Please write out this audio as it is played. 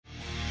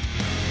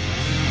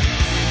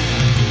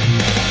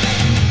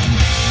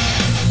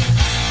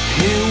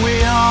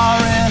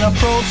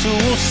Pro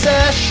Tools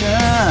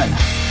session.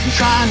 I'm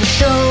trying to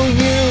show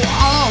you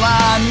all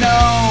I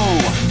know.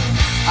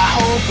 I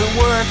hope it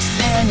works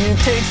and you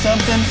take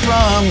something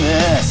from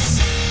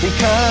this,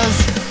 because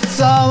it's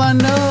all I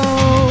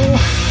know.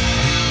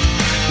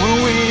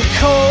 We're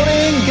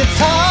recording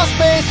guitars,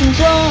 bass, and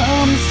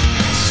drums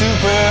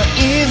super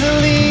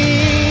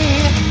easily.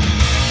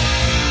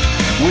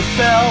 We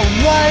fell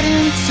right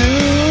into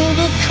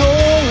the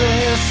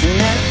chorus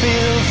and it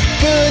feels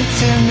good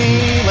to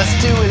me. Let's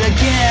do it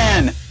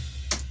again.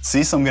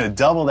 See, so I'm gonna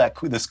double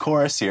this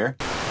chorus here.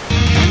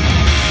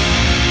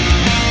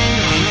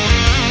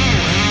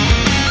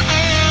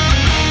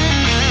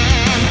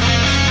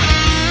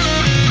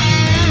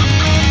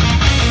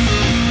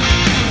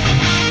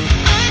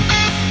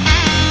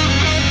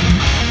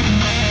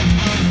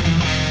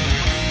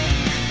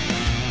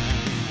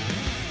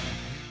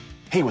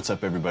 Hey, what's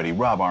up everybody?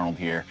 Rob Arnold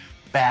here,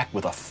 back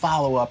with a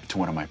follow-up to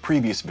one of my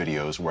previous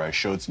videos where I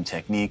showed some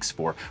techniques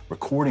for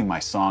recording my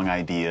song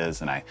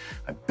ideas, and I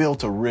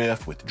built a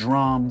riff with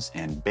drums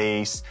and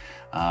bass.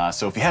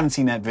 So if you haven't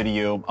seen that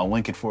video, I'll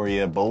link it for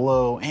you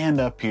below and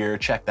up here.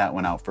 Check that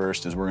one out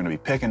first, as we're gonna be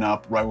picking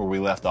up right where we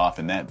left off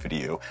in that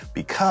video,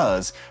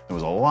 because there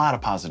was a lot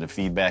of positive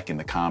feedback in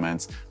the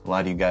comments. A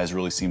lot of you guys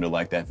really seem to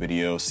like that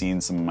video, seeing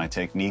some of my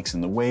techniques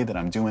and the way that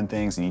I'm doing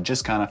things, and you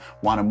just kind of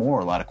wanted more,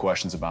 a lot of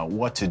questions about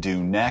what to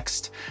do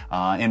next.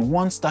 And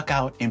one stuck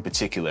out in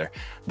particular.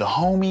 The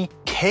homie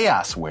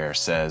Chaosware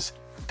says,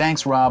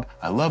 "Thanks, Rob.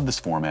 I love this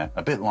format.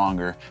 A bit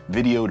longer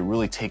video to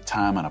really take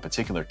time on a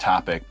particular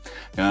topic,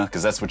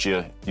 because that's what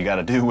you got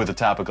to do with a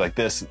topic like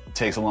this. It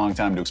takes a long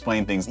time to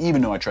explain things,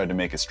 even though I tried to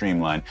make it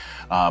streamlined.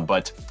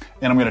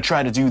 And I'm going to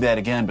try to do that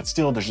again, but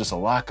still, there's just a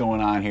lot going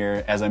on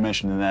here. As I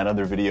mentioned in that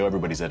other video,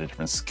 everybody's at a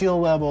different skill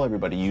level.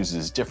 Everybody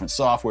uses different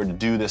software to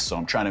do this, so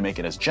I'm trying to make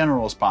it as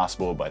general as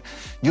possible, but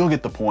you'll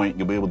get the point.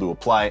 You'll be able to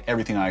apply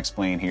everything I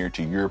explain here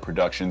to your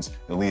productions,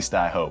 at least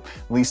I hope.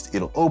 At least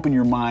it'll open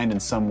your mind in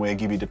some way,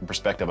 give you a different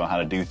perspective on how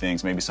to do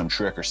things, maybe some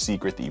trick or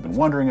secret that you've been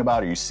wondering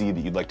about or you see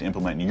that you'd like to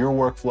implement in your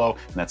workflow,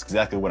 and that's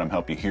exactly what I'm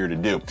helping you here to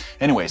do."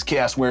 Anyways,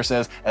 Chaosware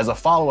says, "As a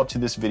follow-up to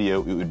this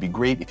video, it would be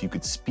great if you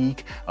could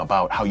speak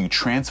about how you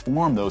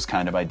transform those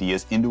kind of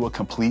ideas into a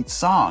complete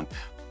song."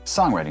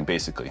 Songwriting,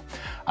 basically.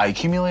 "I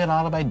accumulate a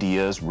lot of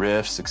ideas,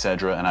 riffs,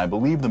 etc., and I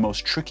believe the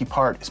most tricky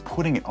part is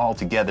putting it all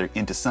together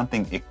into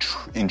something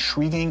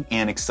intriguing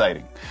and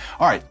exciting."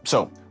 All right,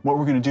 so what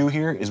we're going to do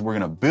here is we're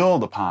going to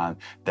build upon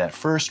that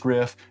first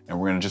riff, and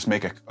we're going to just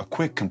make a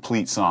quick,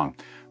 complete song.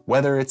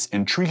 Whether it's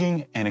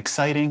intriguing and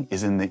exciting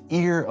is in the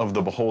ear of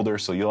the beholder,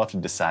 so you'll have to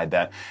decide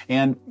that.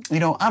 And, you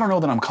know, I don't know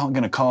that I'm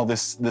going to call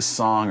this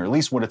song, or at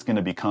least what it's going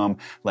to become,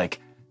 like,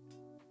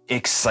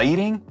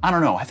 exciting. I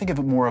don't know. I think of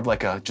it more of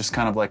like just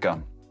kind of like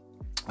a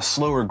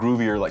slower,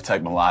 groovier, like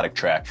type melodic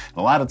track. And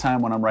a lot of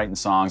time when I'm writing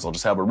songs, I'll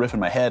just have a riff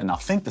in my head and I'll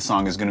think the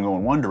song is going to go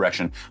in one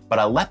direction, but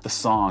I let the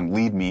song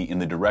lead me in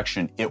the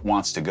direction it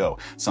wants to go.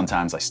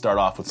 Sometimes I start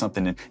off with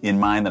something in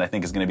mind that I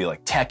think is going to be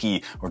like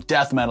techy or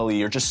death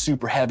metal-y or just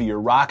super heavy or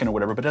rockin' or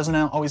whatever, but it doesn't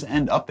always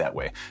end up that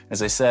way.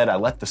 As I said, I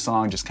let the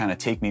song just kind of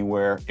take me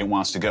where it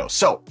wants to go.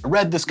 So I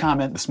read this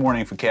comment this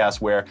morning from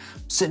Chaosware,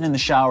 sitting in the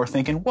shower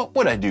thinking, what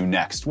would I do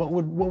next? What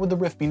would the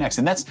riff be next?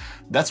 And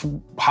that's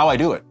how I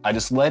do it. I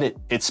just let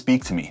it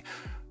speak to me.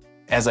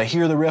 As I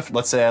hear the riff,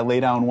 let's say I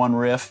lay down one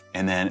riff,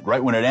 and then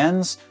right when it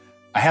ends,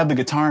 I have the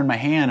guitar in my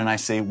hand and I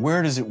say,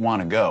 where does it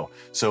want to go?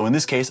 So in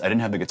this case, I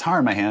didn't have the guitar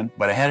in my hand,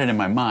 but I had it in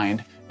my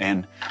mind.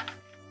 And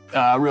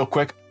real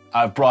quick,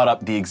 I've brought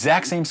up the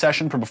exact same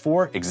session from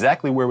before,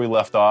 exactly where we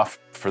left off.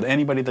 For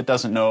anybody that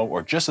doesn't know,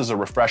 or just as a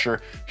refresher,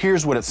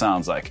 here's what it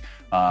sounds like.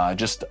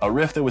 Just a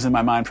riff that was in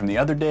my mind from the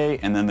other day,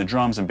 and then the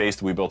drums and bass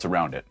that we built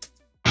around it.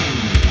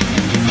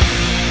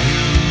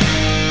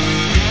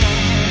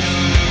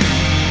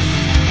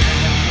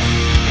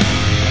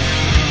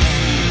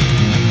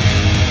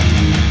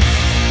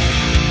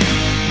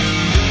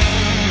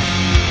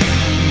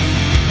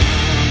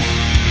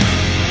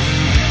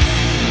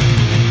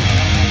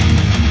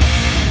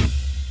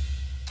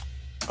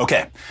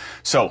 Okay,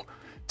 so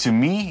to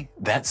me,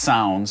 that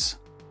sounds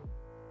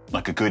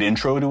like a good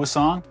intro to a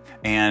song,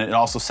 and it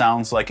also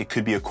sounds like it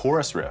could be a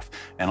chorus riff.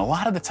 And a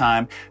lot of the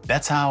time,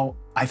 that's how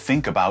I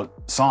think about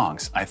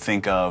songs. I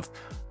think of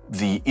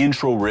the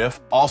intro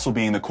riff also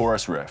being the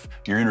chorus riff.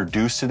 You're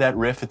introduced to that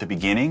riff at the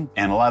beginning,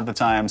 and a lot of the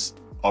times,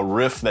 a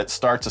riff that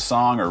starts a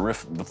song, or a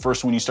riff, the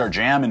first one you start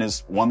jamming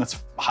is one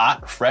that's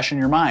hot, fresh in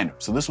your mind.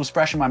 So this was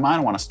fresh in my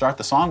mind, I want to start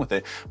the song with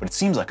it, but it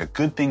seems like a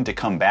good thing to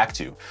come back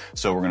to.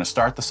 So we're going to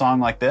start the song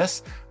like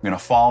this, we're going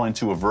to fall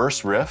into a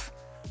verse riff,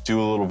 do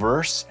a little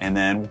verse, and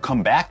then we'll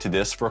come back to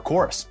this for a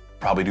chorus.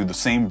 Probably do the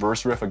same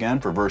verse riff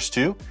again for verse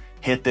 2,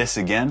 hit this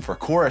again for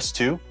chorus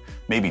 2,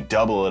 maybe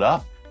double it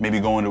up, maybe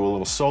go into a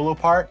little solo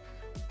part,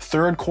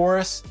 third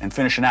chorus, and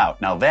finishing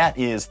out. Now that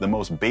is the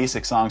most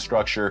basic song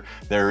structure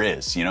there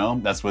is, you know?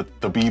 That's what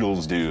the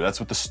Beatles do, that's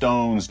what the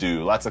Stones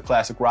do, lots of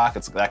classic rock,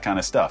 it's that kind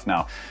of stuff.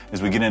 Now,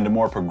 as we get into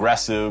more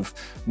progressive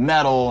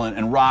metal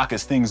and rock,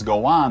 as things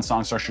go on,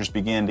 song structures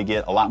begin to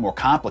get a lot more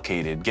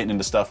complicated, getting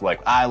into stuff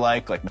like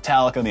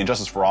Metallica, the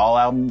Injustice for All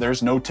album.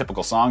 There's no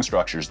typical song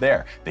structures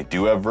there. They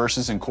do have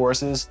verses and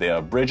choruses, they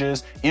have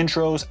bridges,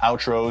 intros,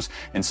 outros,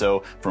 and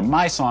so from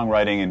my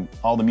songwriting and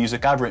all the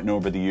music I've written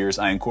over the years,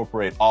 I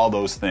incorporate all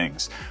those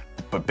things.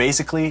 But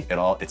basically,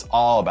 it's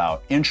all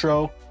about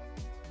intro,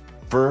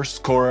 verse,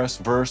 chorus,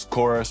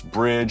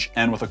 bridge,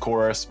 end with a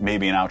chorus,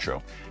 maybe an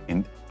outro.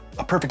 And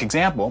a perfect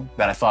example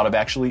that I thought of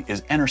actually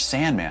is Enter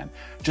Sandman.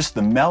 Just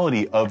the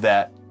melody of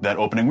that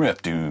opening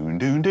riff, doon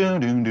doon doon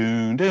doon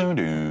doon doon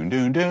doon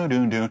doon doon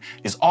doon doon,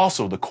 is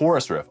also the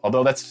chorus riff.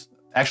 Although that's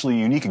actually a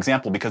unique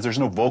example because there's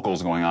no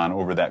vocals going on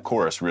over that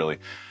chorus really.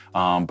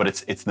 But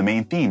it's the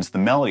main theme, it's the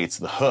melody, it's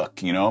the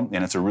hook, you know,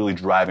 and it's a really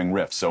driving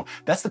riff. So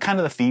that's the kind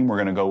of the theme we're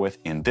gonna go with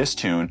in this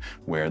tune,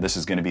 where this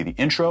is gonna be the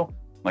intro.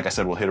 Like I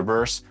said, we'll hit a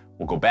verse,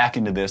 we'll go back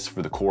into this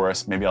for the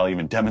chorus. Maybe I'll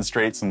even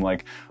demonstrate some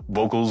like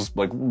vocals,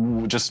 like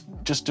just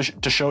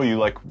to show you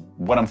like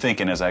what I'm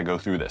thinking as I go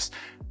through this.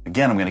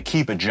 Again, I'm gonna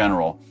keep it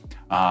general,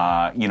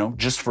 you know,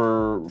 just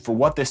for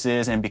what this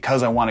is, and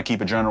because I want to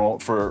keep it general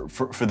for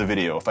the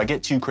video. If I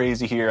get too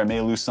crazy here, I may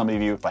lose some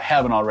of you if I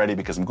haven't already,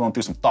 because I'm going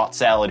through some thought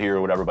salad here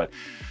or whatever, but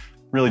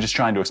really just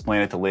trying to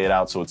explain it, to lay it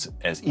out so it's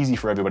as easy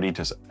for everybody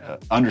to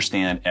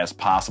understand as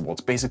possible.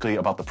 It's basically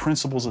about the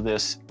principles of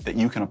this that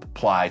you can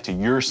apply to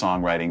your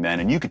songwriting then,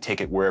 and you could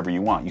take it wherever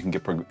you want. You can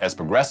get as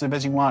progressive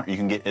as you want, or you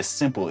can get as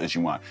simple as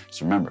you want.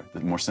 Just remember,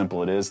 the more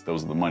simple it is,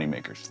 those are the money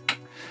makers.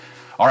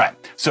 All right,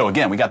 so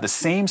again, we got the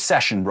same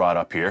session brought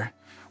up here.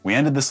 We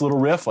ended this little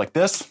riff like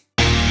this.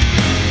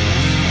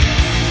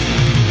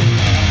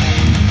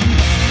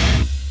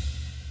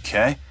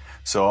 Okay,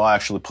 so I'll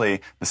actually play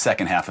the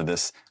second half of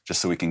this just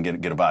so we can get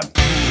a vibe.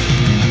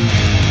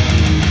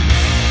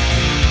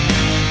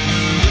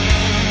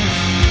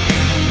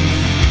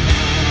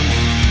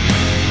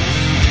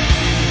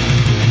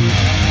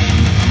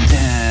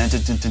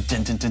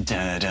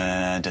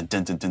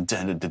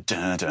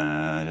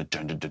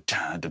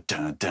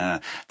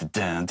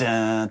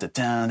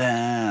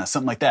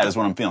 Something like that is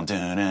what I'm feeling.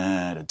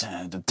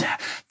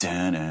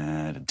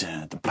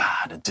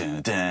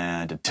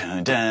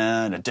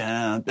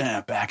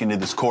 Back into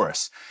this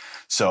chorus.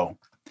 So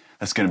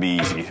that's gonna be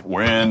easy.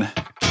 We're in.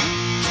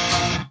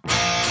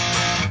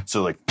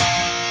 So like.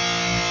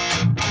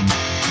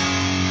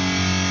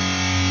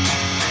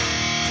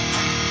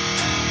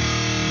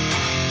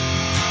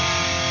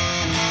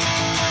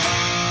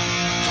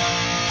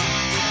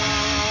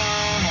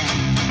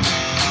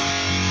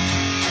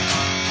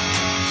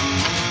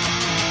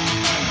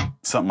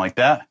 Something like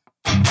that.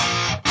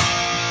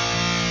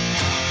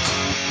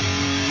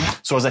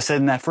 So as I said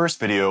in that first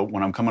video,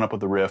 when I'm coming up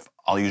with a riff,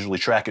 I'll usually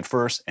track it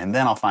first and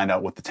then I'll find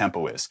out what the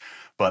tempo is.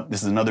 But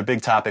this is another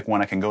big topic,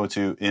 one I can go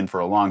in for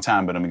a long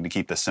time, but I'm going to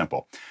keep this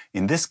simple.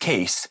 In this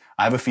case,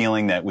 I have a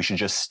feeling that we should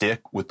just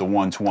stick with the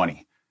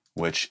 120,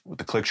 which with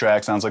the click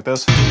track sounds like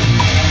this.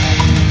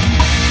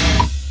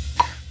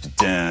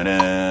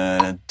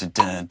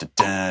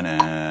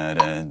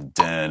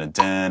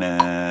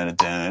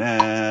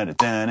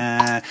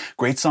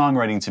 Great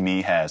songwriting to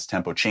me has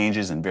tempo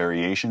changes and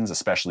variations,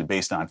 especially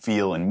based on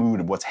feel and mood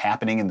of what's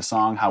happening in the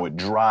song, how it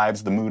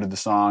drives the mood of the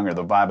song or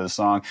the vibe of the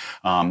song.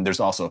 There's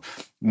also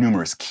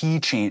numerous key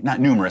change, not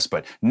numerous,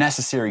 but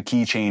necessary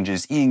key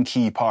changes in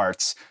key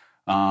parts.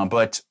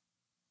 But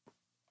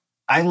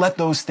I let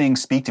those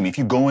things speak to me. If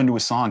you go into a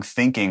song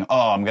thinking,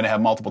 oh, I'm going to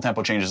have multiple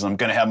tempo changes, I'm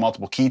going to have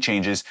multiple key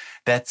changes,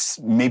 that's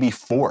maybe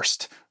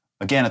forced.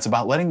 Again, it's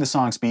about letting the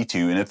song speak to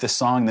you. And if this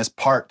song, this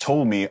part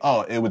told me,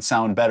 oh, it would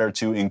sound better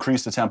to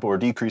increase the tempo or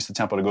decrease the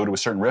tempo to go to a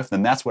certain riff,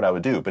 then that's what I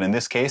would do. But in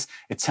this case,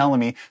 it's telling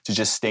me to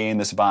just stay in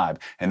this vibe.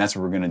 And that's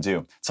what we're going to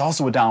do. It's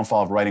also a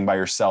downfall of writing by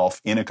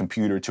yourself in a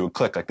computer to a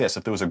click like this.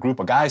 If there was a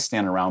group of guys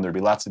standing around, there'd be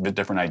lots of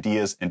different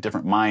ideas and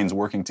different minds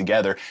working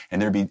together.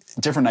 And there'd be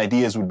different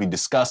ideas would be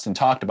discussed and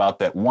talked about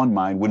that one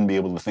mind wouldn't be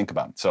able to think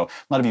about. So a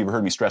lot of you have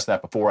heard me stress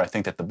that before. I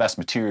think that the best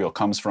material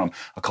comes from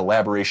a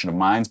collaboration of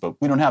minds, but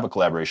we don't have a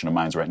collaboration of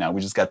minds right now. We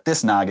just got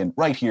this noggin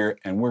right here,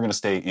 and we're going to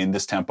stay in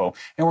this tempo,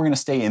 and we're going to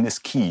stay in this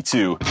key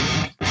too,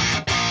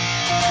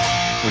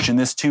 which in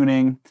this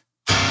tuning,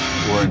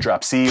 we're in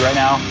drop C right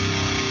now.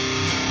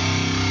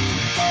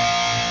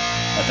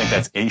 I think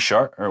that's A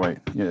sharp, or wait,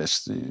 yes,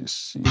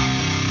 C.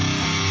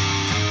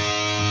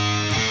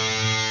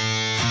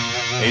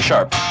 A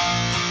sharp.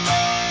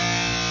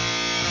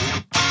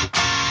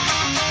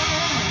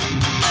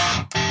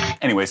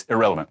 Anyways,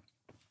 irrelevant.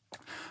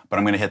 But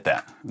I'm going to hit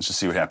that. Let's just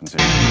see what happens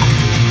here.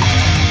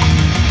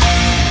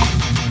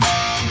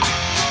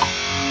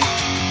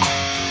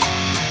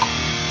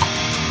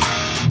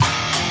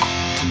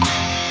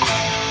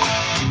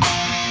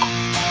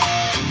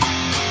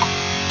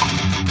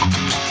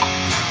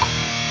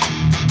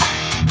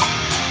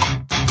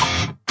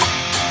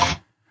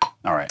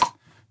 All right,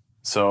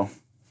 so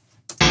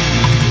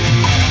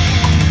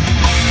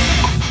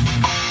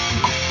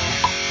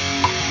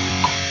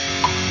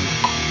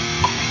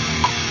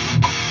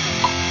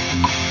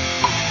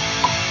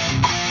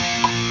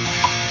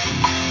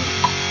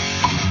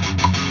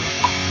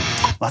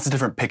lots of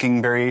different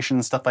picking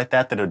variations, stuff like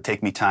that, that it would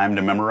take me time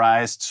to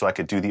memorize so I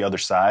could do the other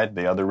side,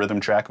 the other rhythm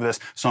track of this.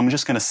 So I'm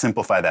just gonna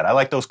simplify that. I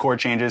like those chord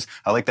changes.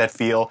 I like that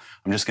feel.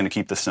 I'm just gonna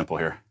keep this simple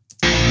here.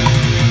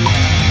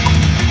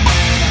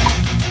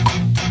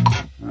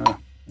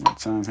 One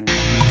time here.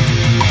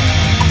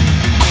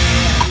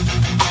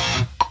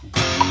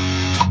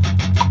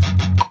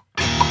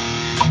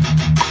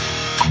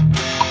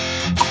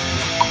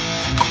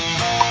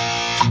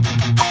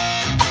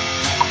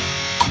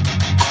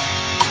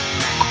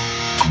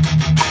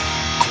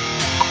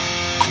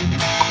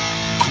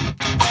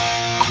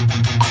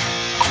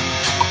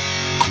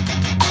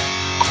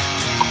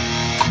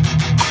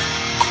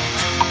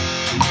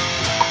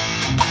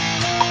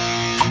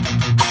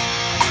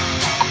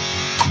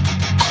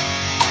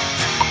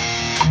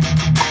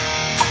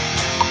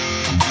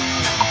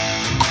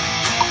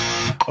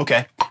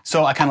 Okay,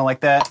 so I kind of like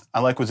that. I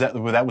like where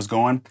that was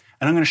going.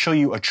 And I'm gonna show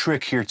you a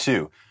trick here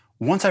too.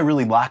 Once I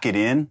really lock it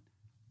in,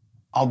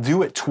 I'll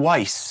do it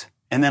twice,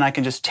 and then I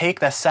can just take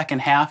that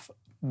second half,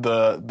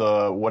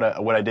 what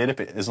I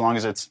did, as long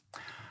as it's,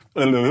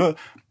 if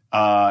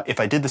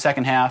I did the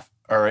second half,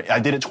 or I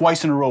did it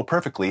twice in a row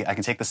perfectly, I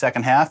can take the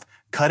second half,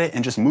 cut it,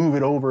 and just move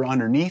it over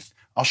underneath.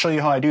 I'll show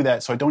you how I do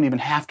that so I don't even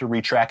have to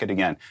retrack it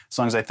again, as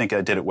long as I think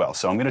I did it well.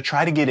 So I'm gonna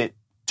try to get it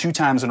 2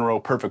 times in a row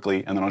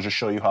perfectly, and then I'll just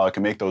show you how I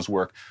can make those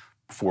work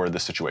for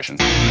this situation.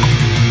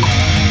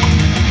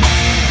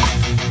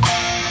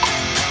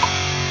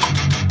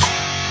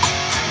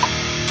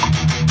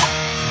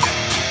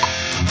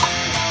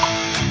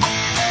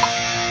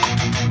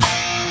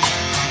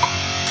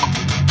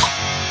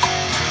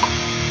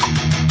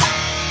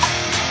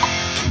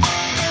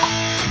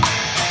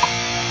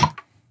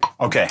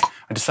 Okay,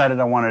 I decided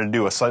I wanted to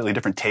do a slightly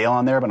different tail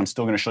on there, but I'm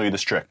still going to show you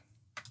this trick.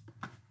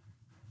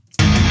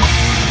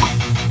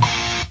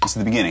 This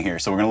is the beginning here,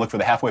 so we're going to look for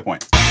the halfway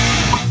point.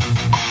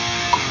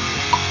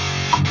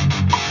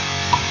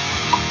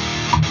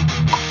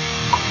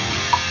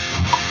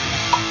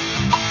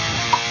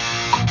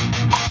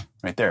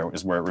 Right there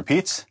is where it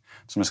repeats.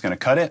 So I'm just going to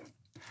cut it,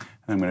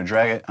 and I'm going to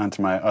drag it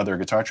onto my other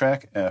guitar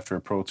track after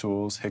Pro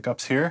Tools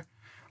hiccups here.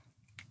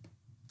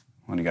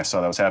 When you guys saw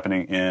that was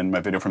happening in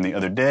my video from the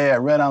other day, I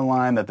read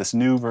online that this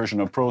new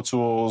version of Pro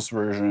Tools,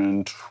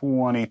 version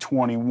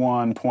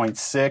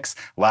 2021.6,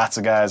 lots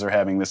of guys are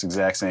having this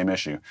exact same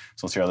issue.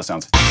 So let's hear how this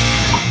sounds.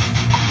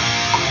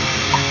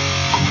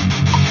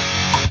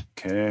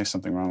 Okay,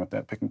 something wrong with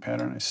that picking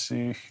pattern I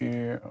see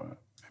here. Oh,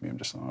 maybe I'm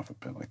just off a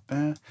bit like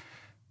that.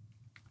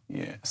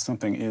 Yeah,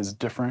 something is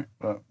different,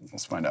 but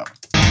let's find out.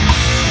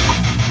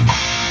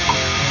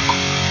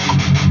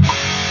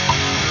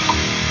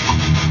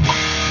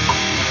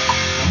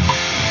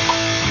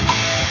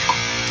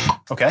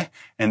 Okay,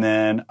 and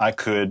then I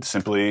could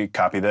simply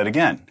copy that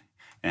again,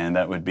 and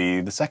that would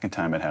be the second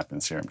time it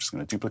happens here. I'm just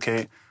going to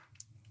duplicate.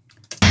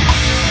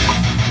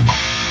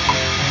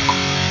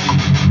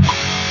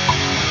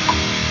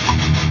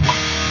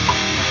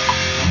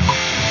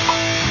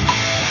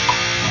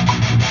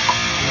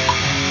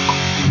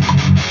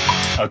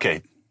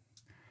 Okay,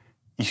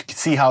 you can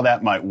see how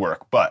that might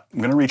work, but I'm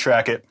going to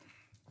retrack it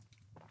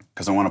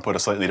because I want to put a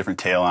slightly different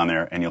tail on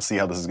there, and you'll see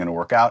how this is going to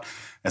work out.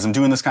 As I'm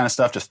doing this kind of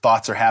stuff, just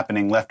thoughts are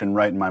happening left and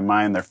right in my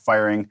mind. They're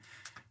firing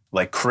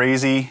like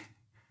crazy,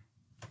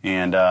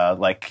 and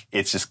like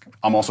it's just,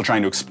 I'm also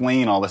trying to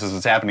explain all this as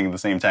it's happening at the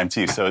same time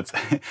too, so it's,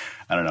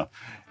 I don't know.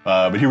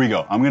 But here we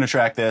go. I'm going to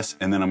track this,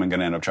 and then I'm going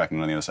to end up tracking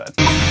it on the other side.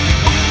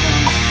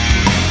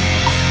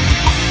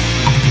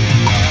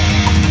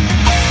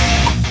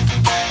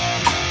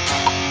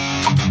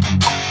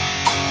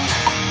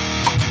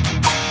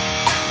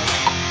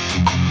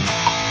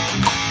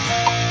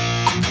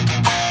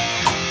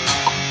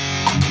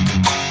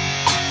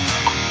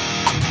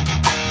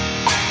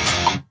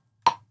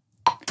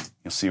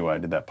 See why I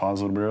did that pause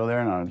a little bit earlier,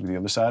 and I'll do the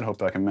other side.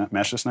 Hope I can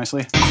match this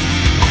nicely.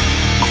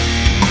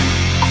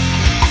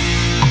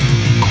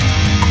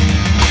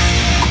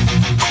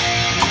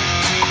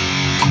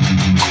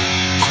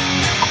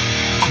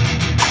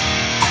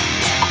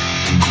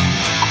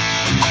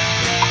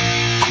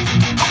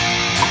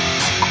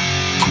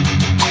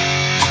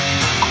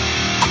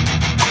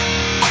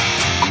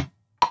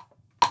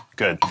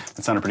 Good.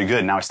 That sounded pretty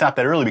good. Now I stopped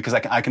that early because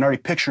I can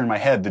already picture in my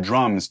head the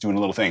drums doing a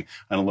little thing,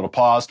 and a little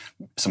pause,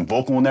 some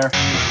vocal in there.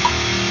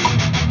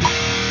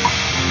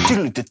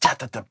 And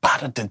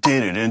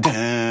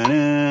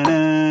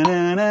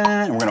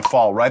we're going to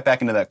fall right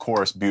back into that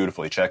chorus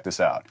beautifully. Check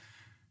this out.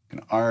 You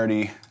can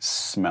already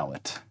smell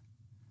it.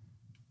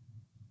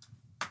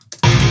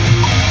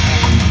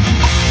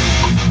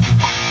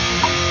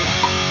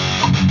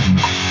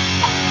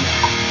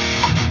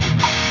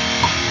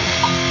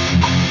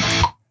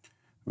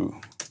 Ooh.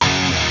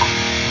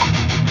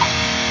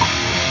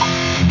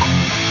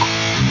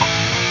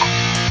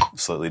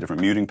 Slightly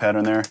different muting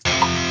pattern there.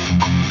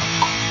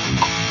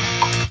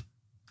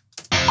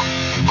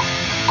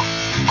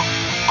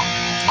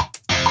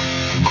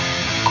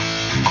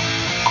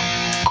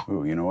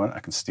 Ooh, you know what? I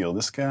can steal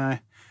this guy.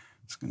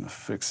 Just gonna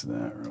fix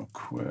that real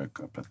quick.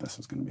 I bet this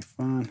is gonna be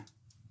fun.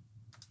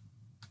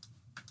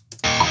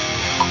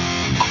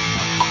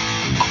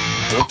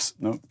 Oops,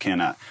 nope,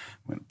 cannot.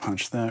 I'm gonna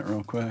punch that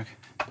real quick.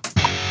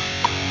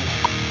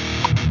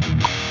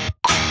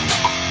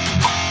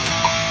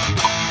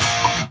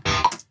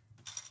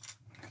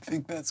 I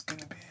think that's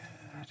gonna be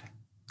it.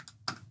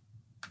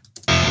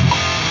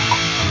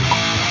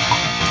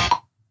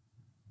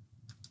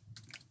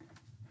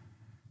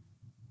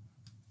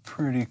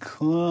 Pretty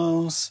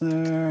close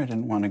there. I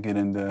didn't want to get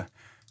into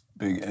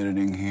big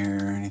editing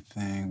here or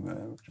anything, but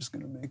we're just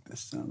gonna make this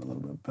sound a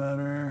little bit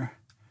better.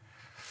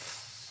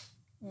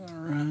 All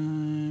right.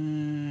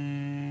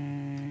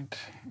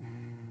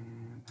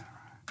 And all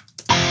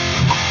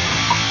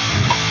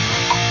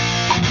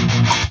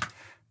right.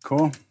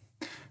 Cool.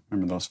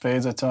 Remember those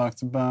fades I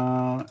talked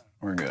about?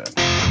 We're good.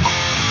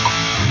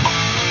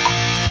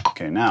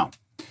 Okay, now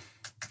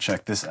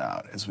check this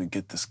out as we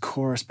get this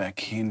chorus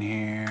back in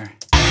here.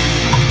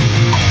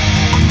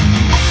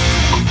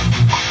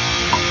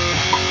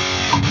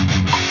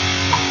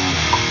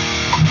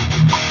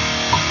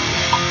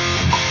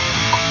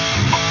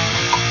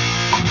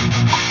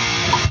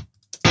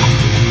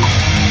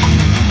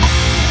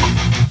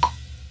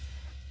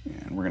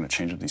 And we're going to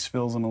change up these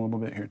fills in a little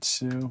bit here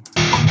too.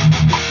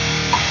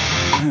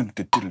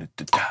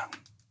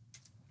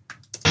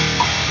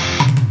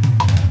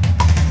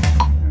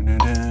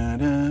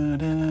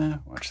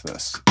 Watch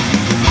this.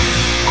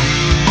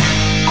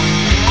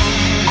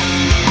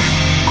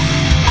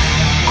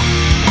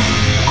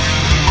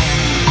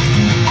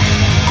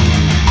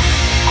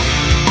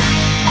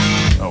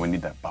 Oh, we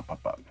need that bop,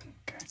 bop, bop.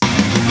 Okay.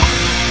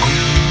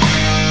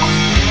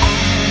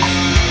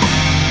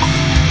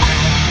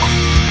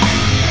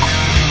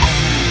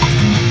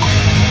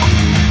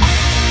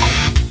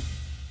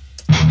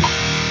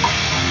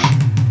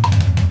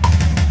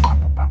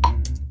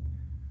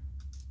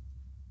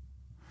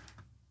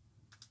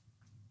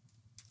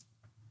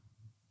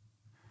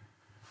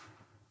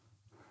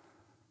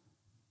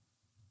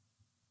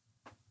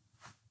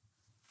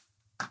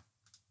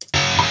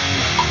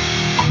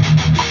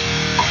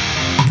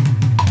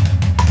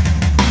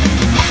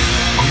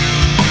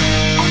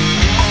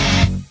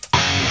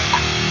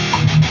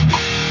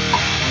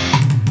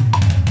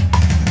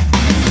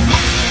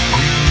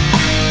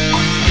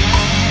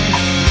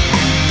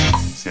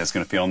 It's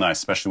going to feel nice,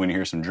 especially when you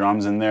hear some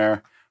drums in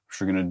there, which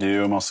we're going to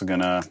do. I'm also going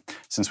to,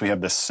 since we have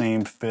the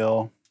same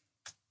fill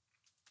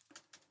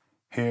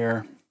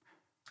here,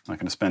 I'm not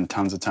going to spend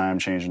tons of time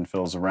changing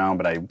fills around,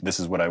 but this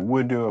is what I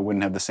would do. I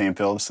wouldn't have the same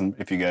fill.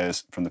 If you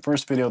guys, from the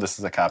first video, this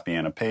is a copy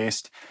and a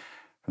paste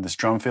for this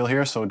drum fill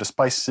here. So to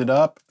spice it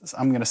up,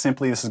 I'm going to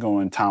simply, this is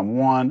going tom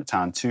 1,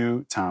 tom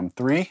 2, tom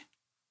 3.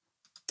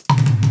 So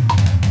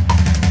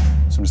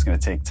I'm just going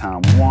to take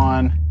tom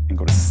 1 and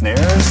go to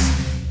snares.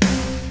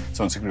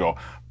 So it's going to go,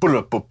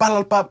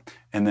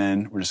 and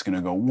then we're just going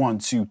to go 1,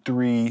 2,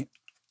 3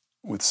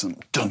 with some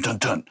dun dun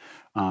dun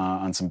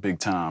on some big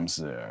toms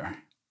there.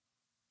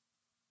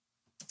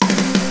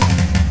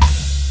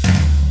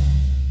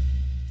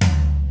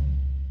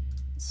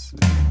 Let's see.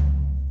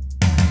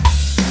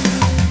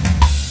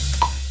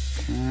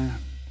 Okay,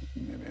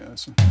 maybe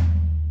this one.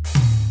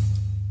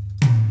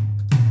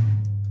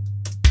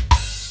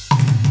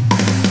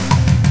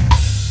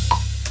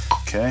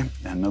 Okay,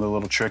 and another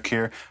little trick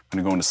here. I'm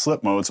gonna go into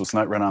slip mode so it's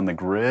not right on the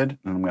grid,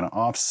 and I'm gonna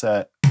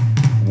offset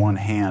one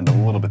hand a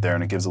little bit there,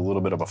 and it gives a little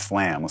bit of a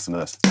flam. Listen to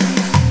this.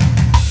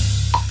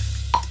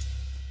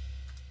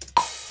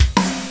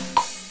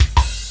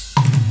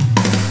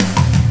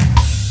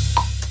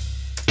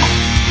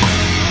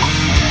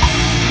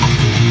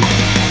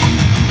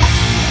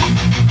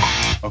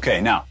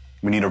 Okay, now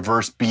we need a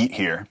verse beat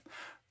here.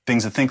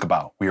 Things to think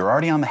about. We are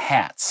already on the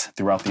hats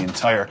throughout the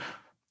entire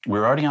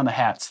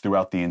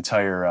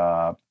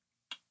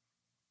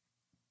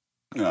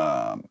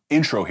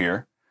intro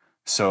here,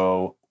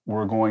 so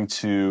we're going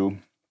to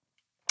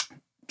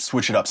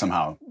switch it up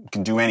somehow. You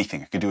can do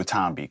anything. I could do a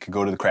tom beat, could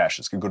go to the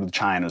crashes, could go to the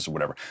chinas or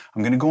whatever.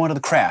 I'm going to go into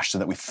the crash so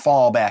that we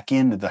fall back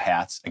into the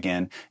hats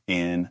again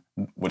in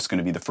what's going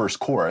to be the first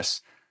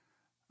chorus,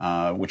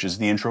 which is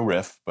the intro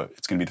riff, but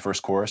it's going to be the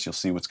first chorus. You'll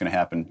see what's going to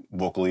happen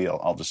vocally.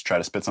 I'll just try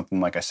to spit something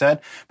like I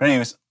said. But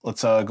anyways,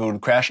 let's go to the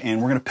crash,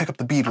 and we're going to pick up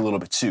the beat a little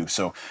bit too.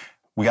 So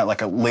we got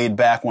like a laid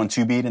back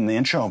 1-2 beat in the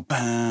intro.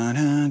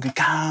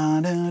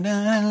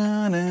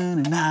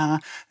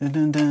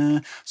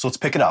 So let's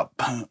pick it up.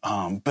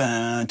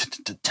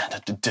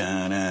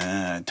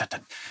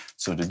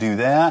 So to do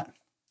that,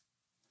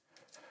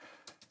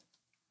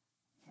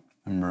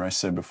 remember I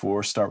said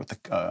before, start with the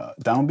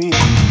downbeat,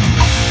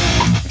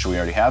 which we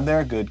already have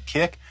there. Good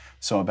kick.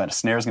 So I bet a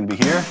snare is going to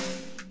be here.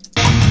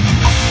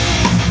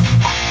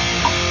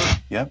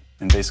 Yep.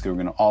 And basically we're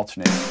going to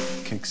alternate.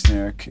 Kick,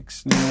 snare, kick,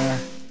 snare.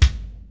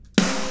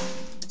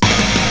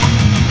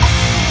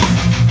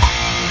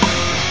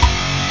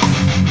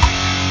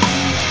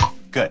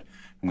 Good.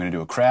 I'm going to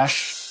do a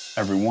crash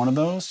every one of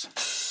those.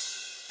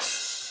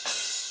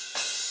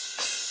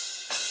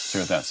 See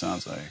what that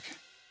sounds like.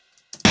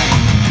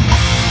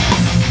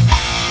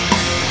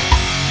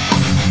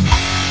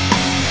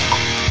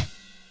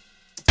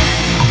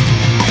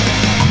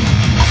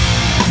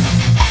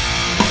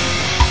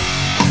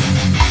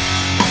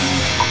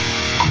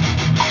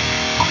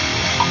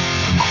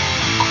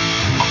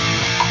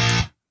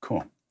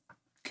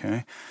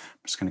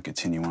 gonna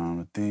continue on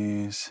with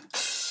these.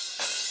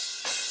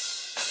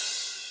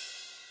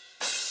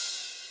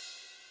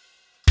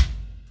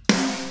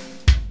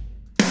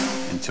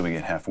 Until we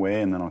get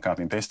halfway, and then I'll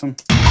copy and paste them.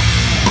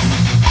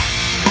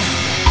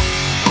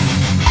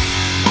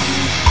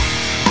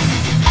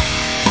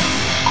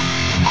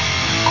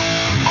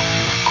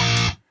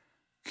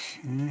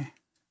 Okay.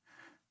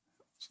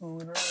 It's a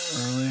little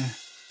early.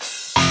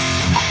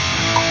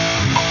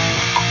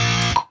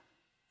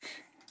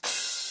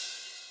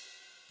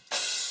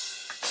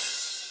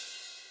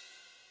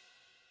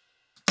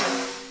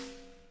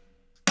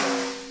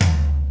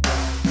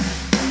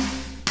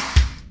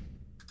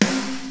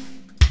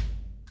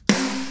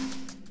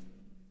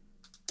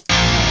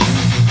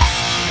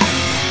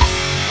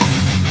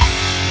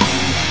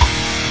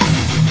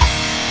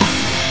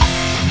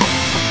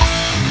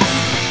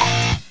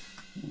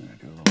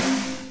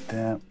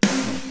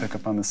 Pick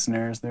up on the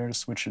snares there to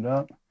switch it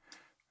up,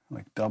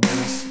 like doubles.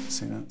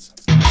 See that?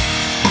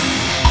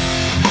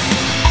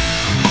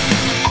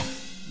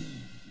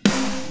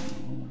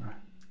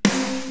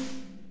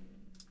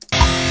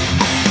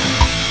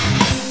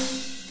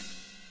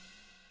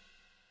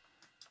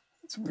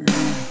 That's weird.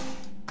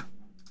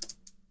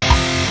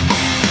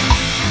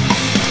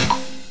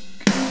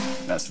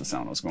 That's the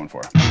sound I was going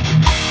for.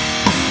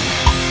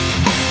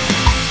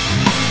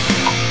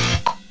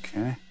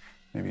 Okay,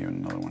 maybe even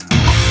another one.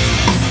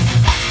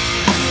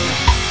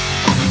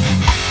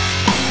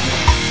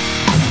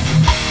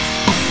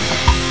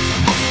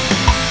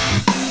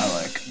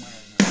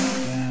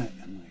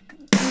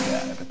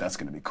 That's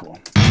going to be cool.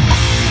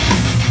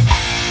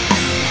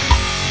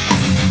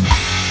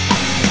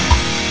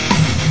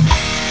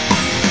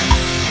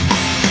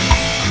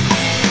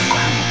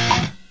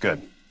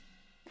 Good.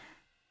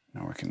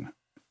 Now we can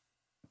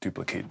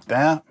duplicate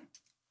that.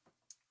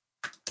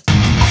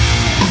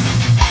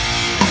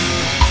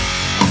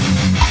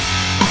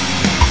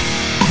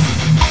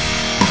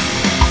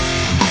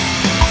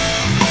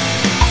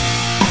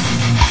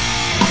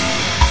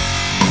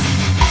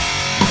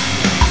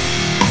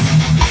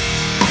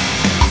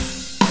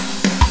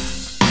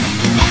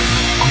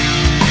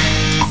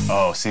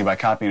 See, by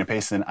copying and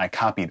pasting, I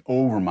copied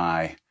over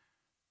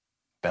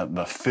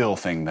the fill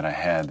thing that I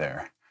had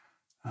there.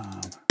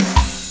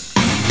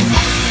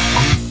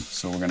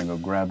 So we're going to go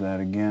grab that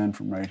again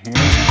from right here.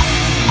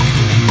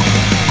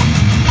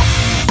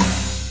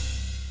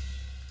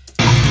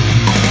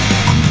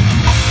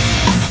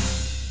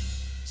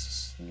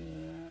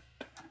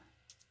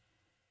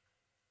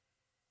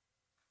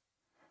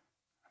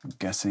 I'm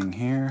guessing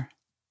here.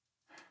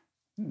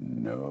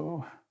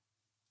 No.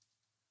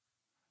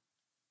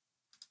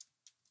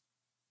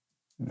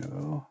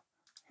 No,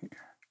 here.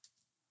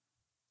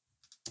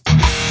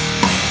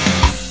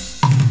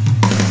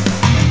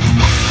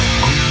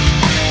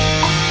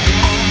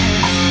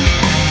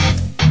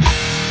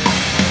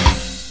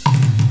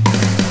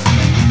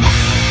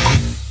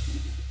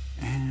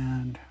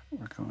 And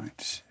we're going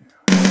to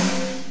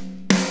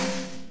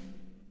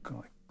go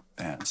like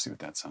that and see what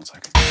that sounds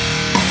like.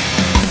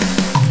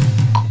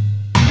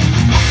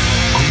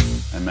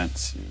 I meant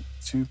to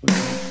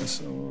duplicate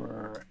this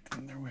over,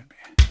 and there would be.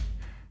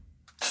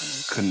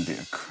 Couldn't be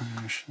a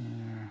crash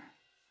there.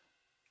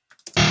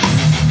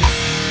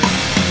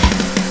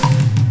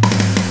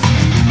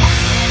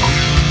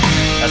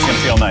 That's gonna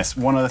feel nice.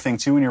 One other thing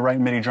too, when you're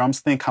writing MIDI drums,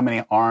 think how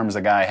many arms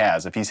a guy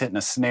has. If he's hitting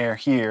a snare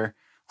here,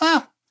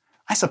 well,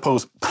 I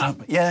suppose,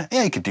 yeah,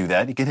 you could do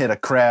that. You could hit a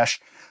crash,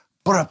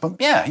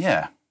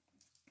 yeah,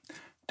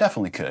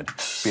 definitely could.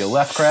 Be a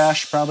left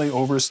crash, probably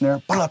over a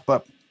snare,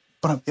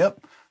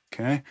 yep.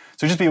 Okay,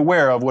 so just be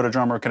aware of what a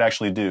drummer could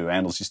actually do.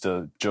 Arnold used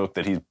to joke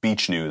that he's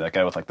beach new, that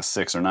guy with like the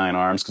 6 or 9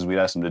 arms, because we'd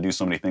ask him to do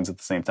so many things at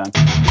the same time.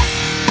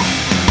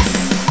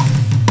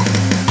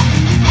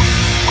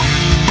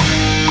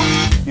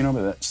 You know,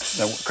 but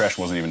that crash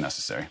wasn't even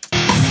necessary.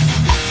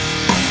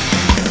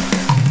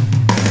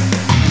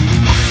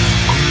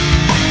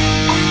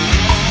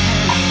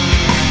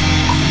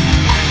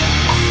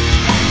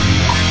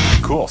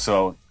 Cool,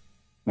 so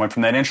went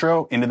from that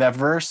intro into that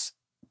verse,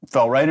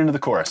 fell right into the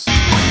chorus.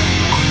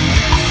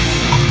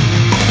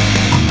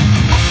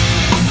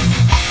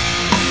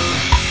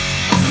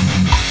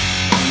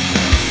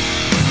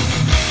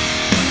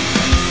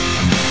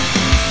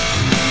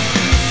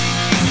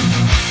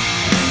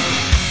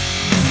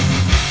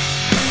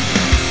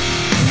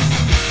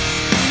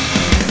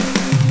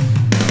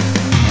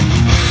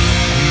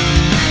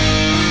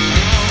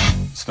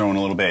 Throwing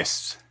a little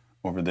bass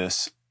over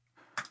this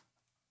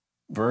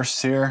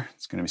verse here.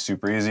 It's going to be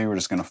super easy. We're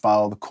just going to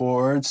follow the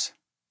chords.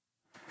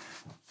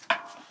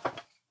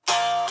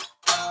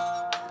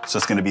 So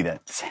it's going to be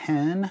that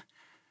 10.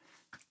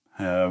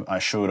 I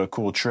showed a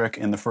cool trick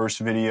in the first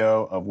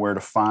video of where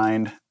to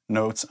find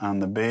notes on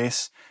the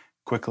bass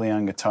quickly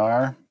on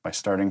guitar by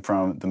starting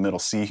from the middle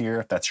C here.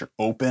 If that's your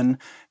open,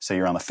 say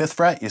you're on the 5th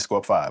fret, you just go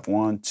up 5.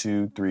 1,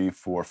 2, 3,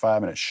 4,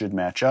 5, and it should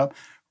match up.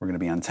 We're going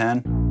to be on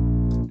 10.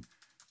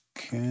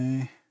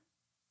 Okay.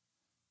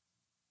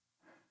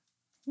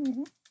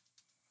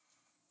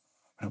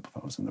 I hope I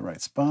was in the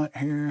right spot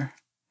here.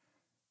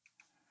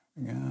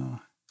 There we go.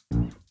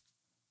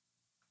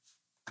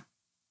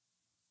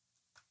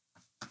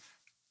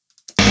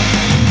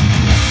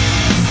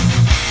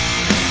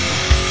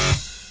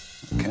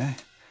 Okay,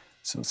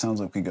 so it sounds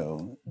like we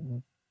go,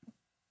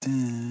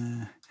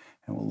 and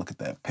we'll look at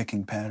that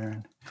picking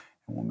pattern,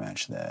 and we'll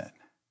match that.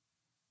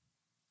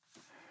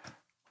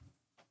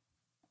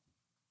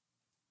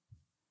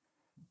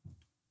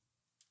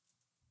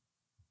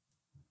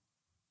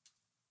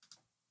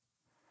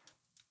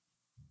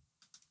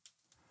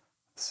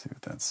 Let's see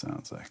what that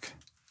sounds like.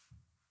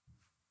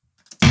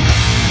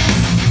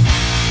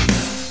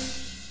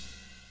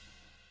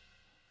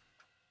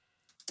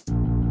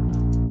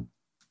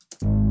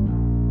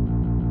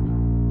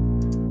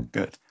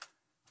 Good.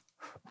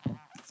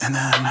 And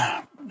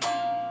then,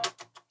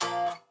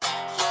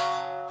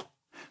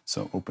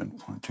 so open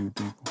 1, 2,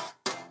 3,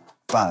 4,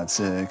 5,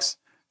 6.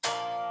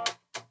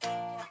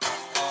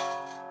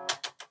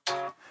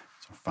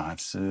 So 5,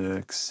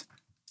 6.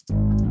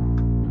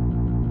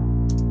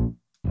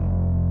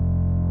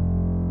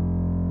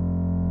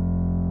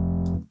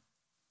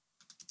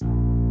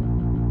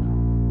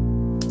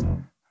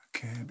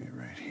 Okay, it'd be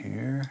right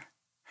here.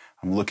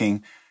 I'm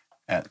looking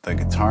at the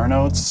guitar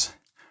notes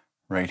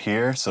right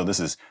here. So this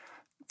is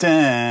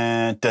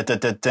da da da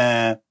da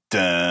da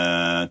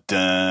da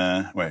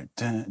da. Wait,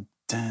 da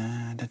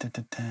da da da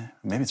da da.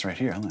 Maybe it's right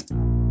here. Hold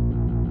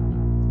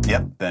on.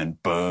 Yep. Then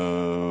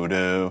bo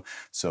do.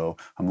 So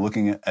I'm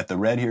looking at the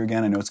red here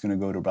again. I know it's going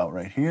to go to about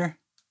right here,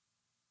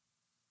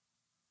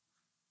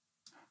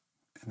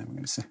 and then we're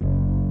going to see.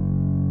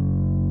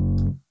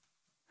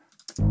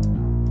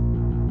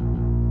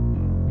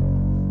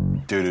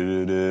 Do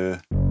do do do.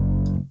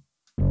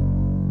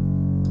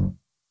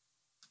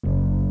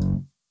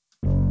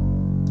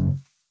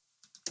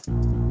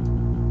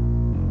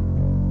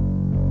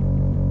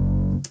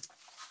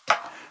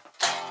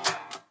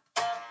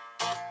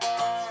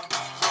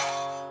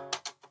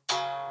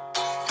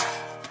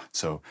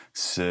 So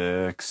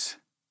 6,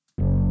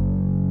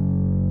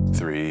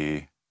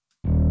 3.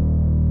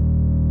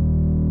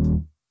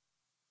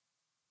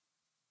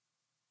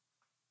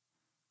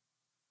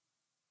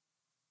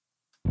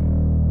 I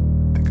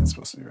think it's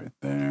supposed to be right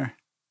there.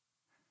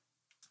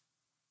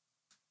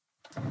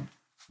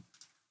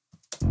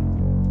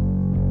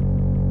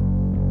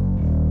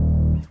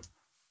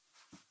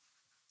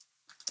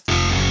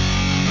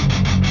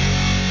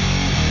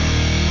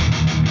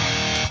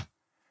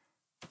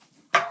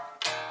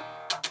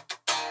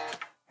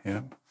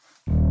 Yep.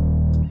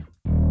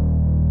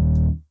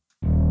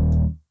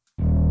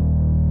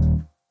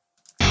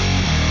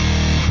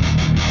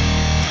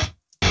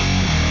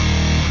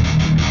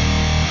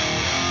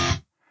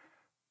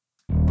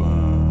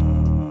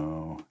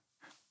 Boom.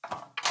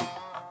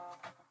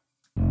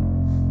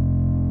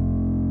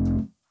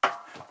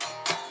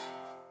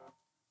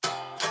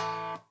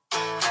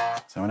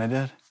 Is that what I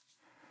did?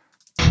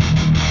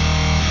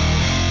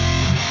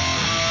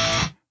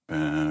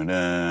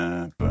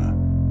 Ba-da-ba.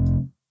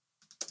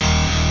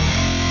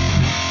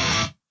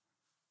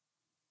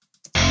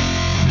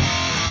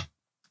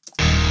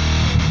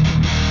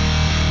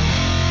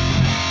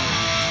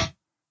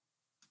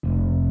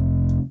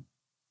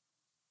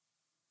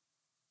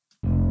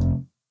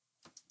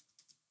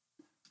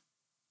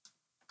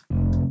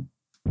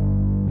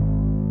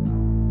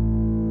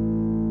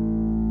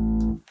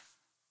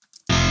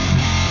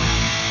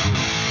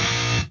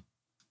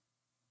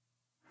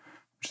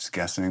 Just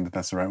guessing that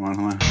that's the right one.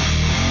 Hold on.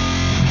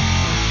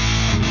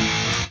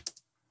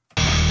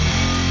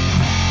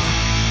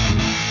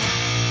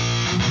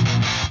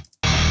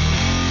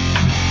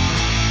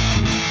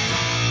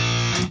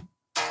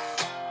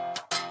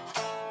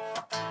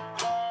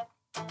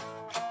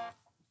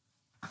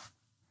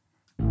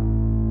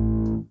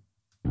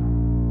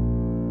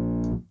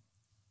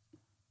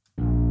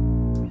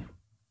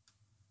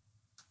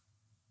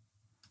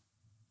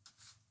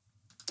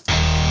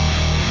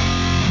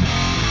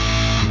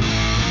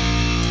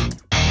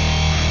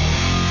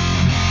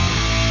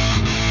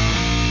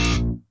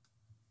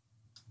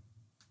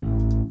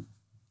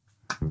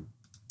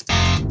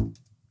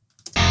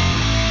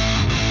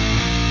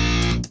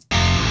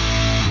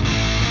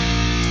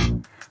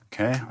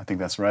 Okay, I think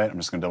that's right. I'm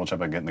just gonna double check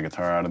by getting the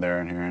guitar out of there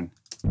and hearing.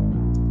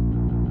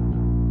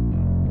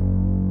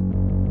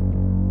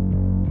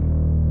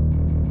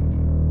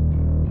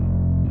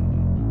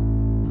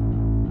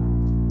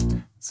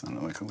 It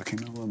sounded like I'm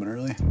looking a little bit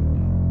early.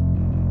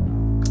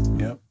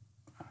 Yep.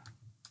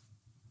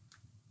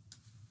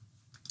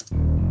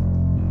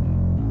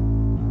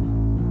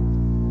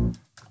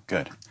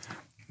 Good.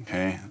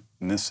 Okay,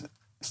 and this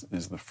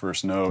is the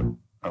first note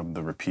of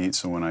the repeat,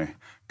 so when I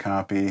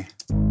copy,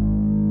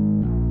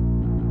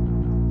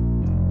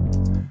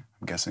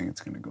 I'm guessing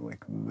it's going to go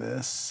like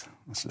this.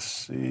 Let's just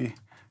see.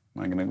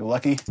 Am I going to go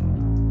lucky?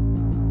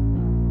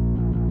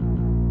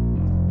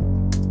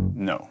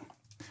 No.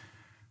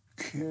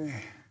 Okay.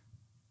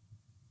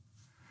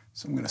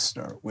 So I'm going to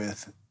start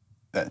with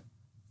that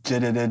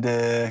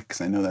da-da-da-da,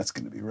 because I know that's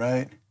going to be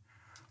right.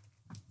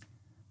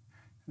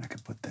 And I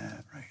could put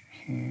that right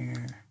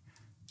here.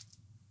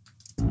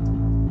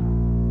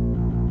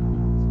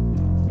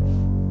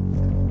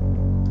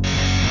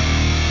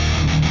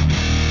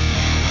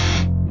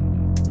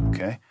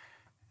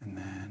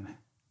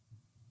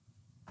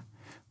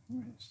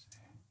 I'm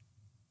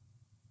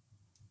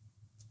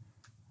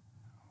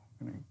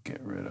gonna get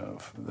rid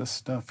of this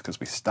stuff because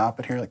we stop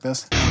it here like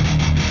this.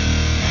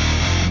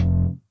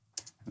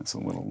 It's a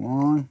little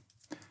long,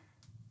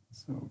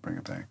 so we'll bring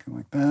it back in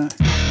like that.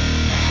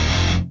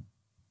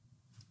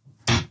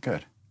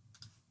 Good.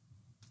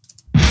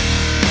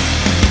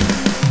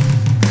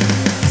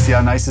 See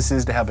how nice this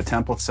is to have a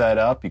template set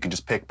up? You can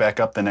just pick back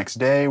up the next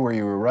day where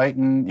you were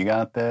writing. You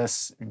got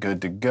this, good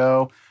to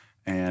go.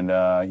 And,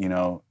 you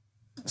know,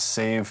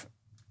 save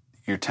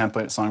your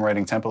template,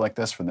 songwriting template like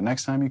this for the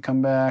next time you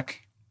come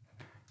back.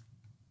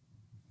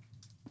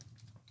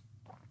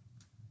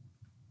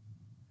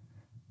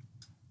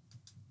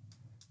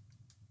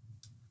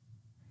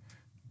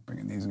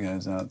 Bringing these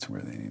guys out to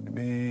where they need to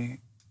be.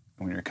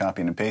 When you're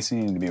copying and pasting,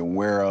 you need to be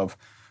aware of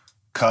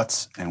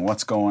cuts and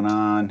what's going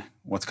on,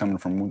 what's coming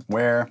from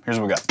where. Here's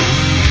what we got.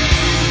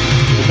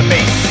 With the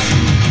bass.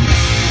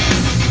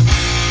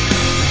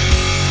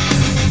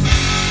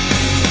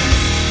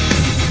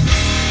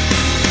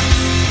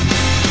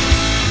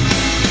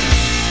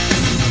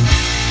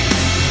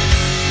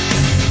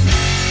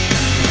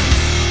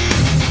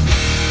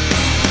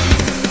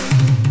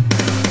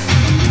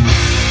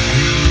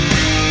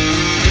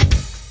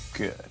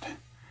 Good.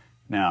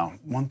 Now,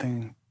 one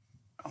thing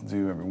I'll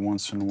do every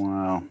once in a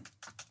while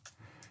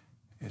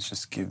is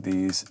just give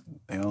these,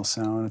 they all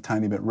sound a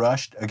tiny bit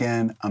rushed.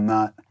 Again, I'm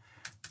not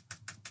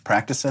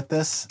practiced at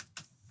this,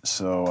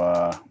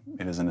 so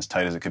it isn't as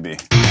tight as it could be.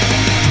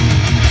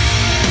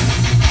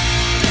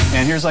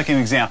 And here's like an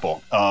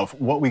example of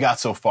what we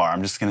got so far.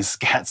 I'm just gonna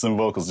scat some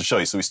vocals to show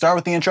you. So we start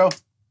with the intro.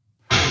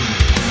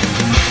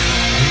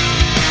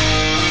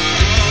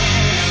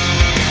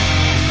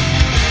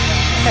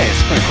 Hey,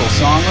 it's a pretty cool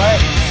song, right?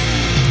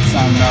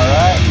 Sounding all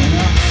right, you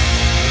know?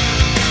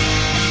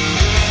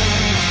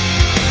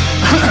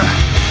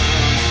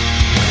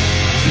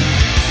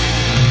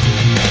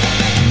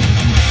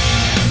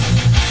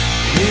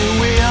 Here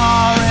we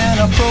are in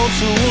a Pro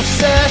Tools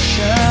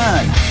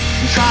session.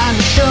 I'm trying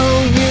to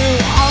show you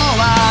all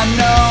I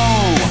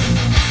know.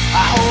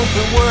 I hope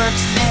it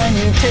works and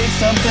you take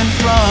something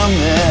from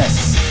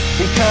this,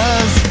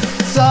 because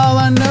it's all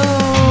I know.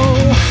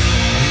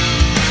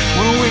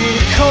 When we're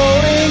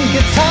recording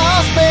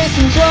guitars, bass,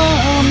 and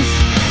drums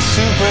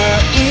super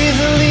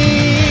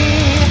easily,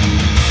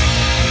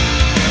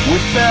 we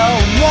fell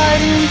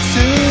right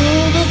into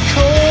the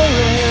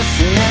chorus,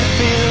 and it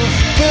feels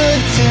good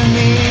to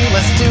me.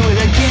 Let's do it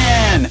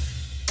again.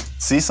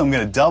 See, so I'm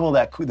gonna double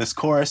this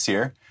chorus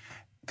here,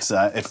 because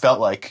it felt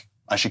like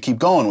I should keep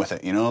going with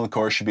it. You know, the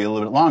chorus should be a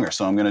little bit longer,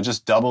 so I'm gonna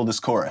just double this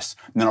chorus.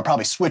 And then I'll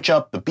probably switch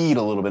up the beat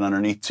a little bit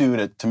underneath too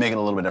to make it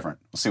a little bit different.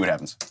 We'll see what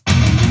happens.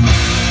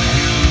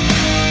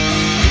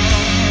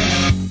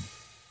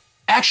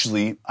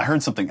 Actually, I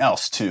heard something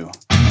else too.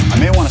 I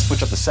may want to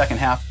switch up the second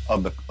half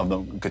of the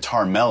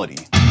guitar melody.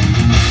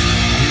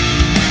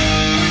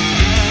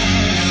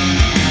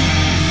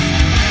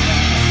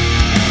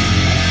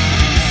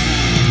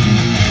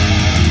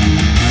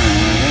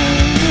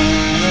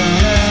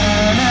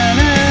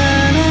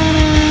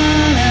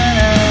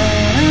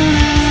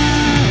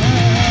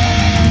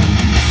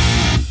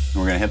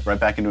 We're going to hit right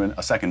back into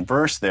a second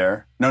verse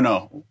there.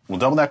 No, we'll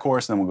double that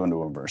chorus, and then we'll go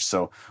into a verse.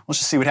 So let's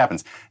just see what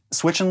happens.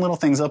 Switching little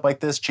things up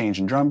like this,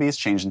 changing drum beats,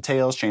 changing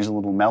tails, changing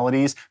little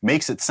melodies,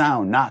 makes it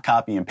sound not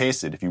copy and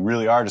pasted. If you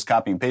really are just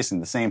copy and pasting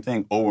the same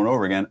thing over and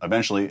over again,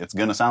 eventually it's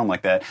going to sound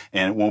like that,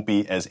 and it won't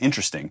be as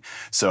interesting.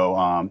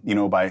 So, you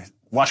know,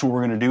 watch what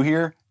we're going to do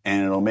here,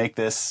 and it'll make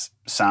this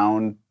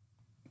sound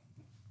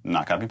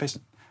not copy and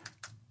pasted.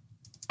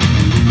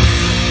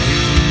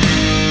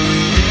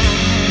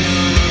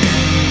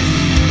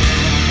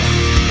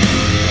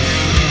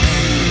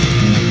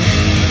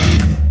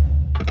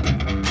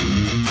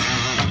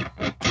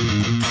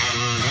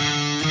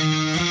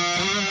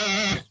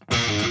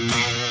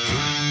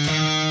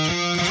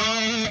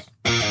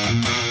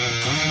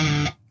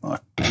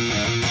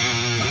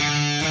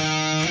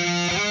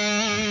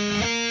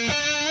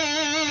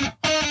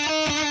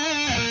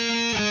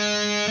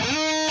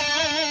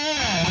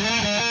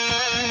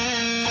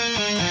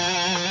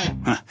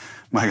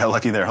 I got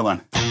lucky there. Hold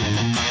on.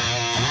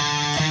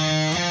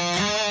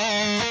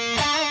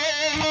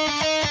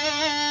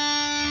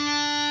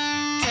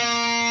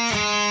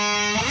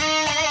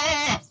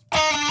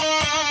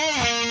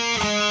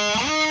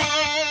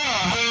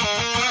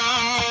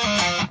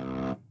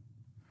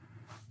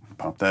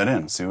 Pop that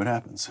in, see what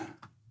happens.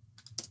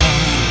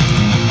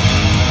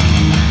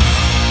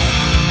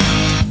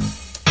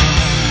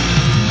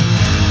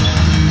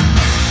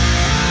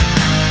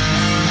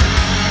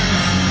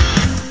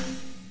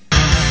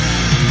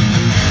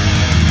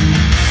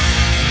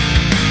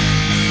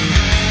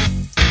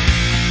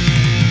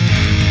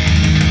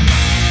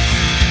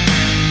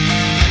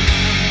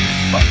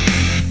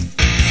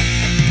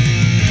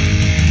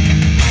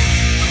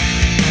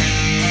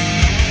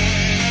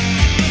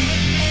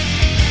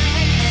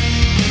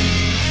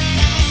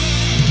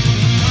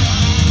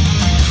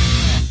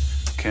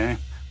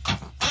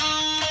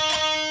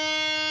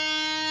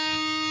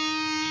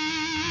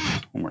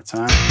 One more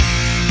time.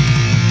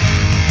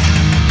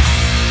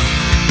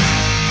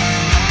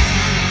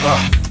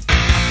 Ugh.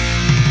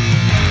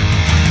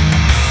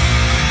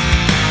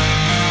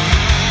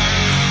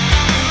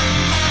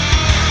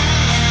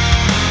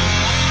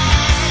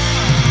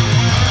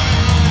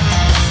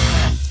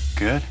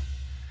 Good.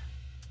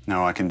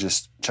 Now I can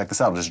just, check this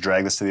out, just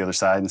drag this to the other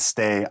side and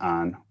stay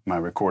on my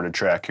recorded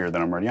track here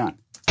that I'm already on.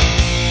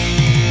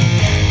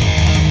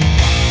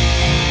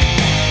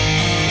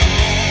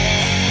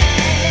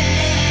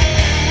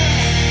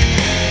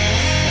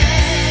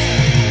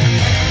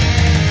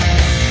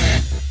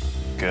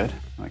 Good,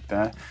 like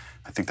that.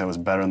 I think that was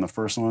better than the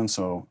first one,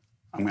 so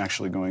I'm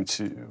actually going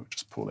to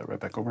just pull that right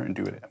back over and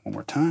do it one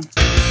more time.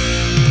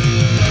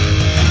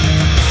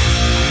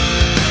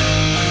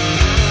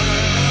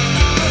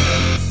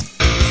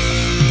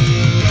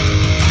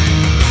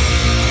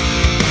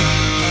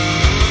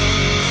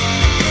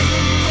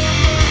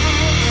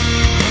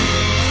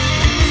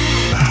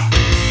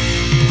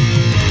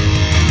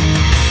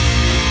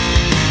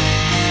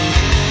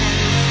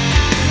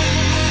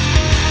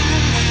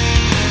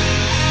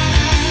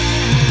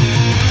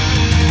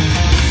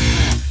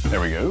 There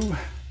we go.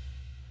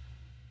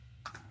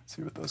 Let's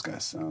see what those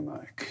guys sound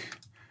like.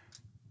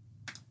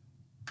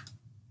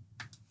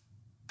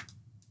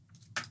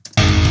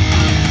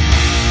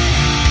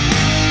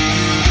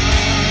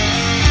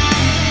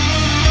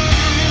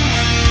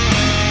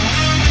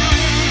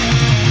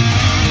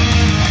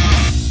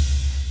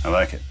 I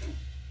like it.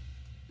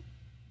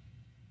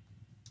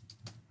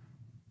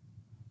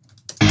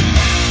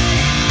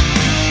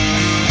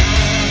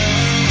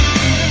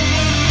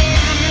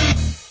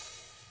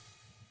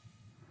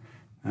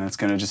 And it's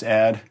going to just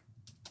add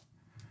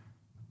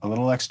a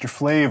little extra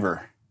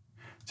flavor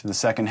to the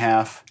second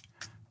half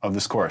of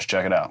this chorus.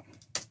 Check it out.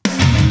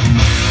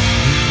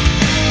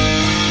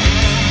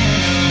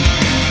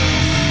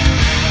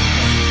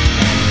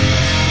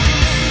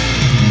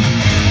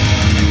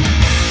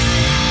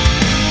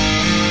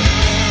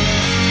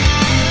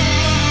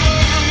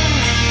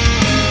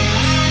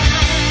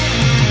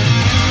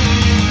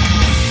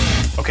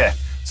 Okay,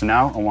 so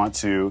now I want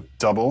to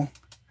double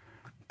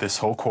this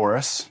whole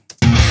chorus.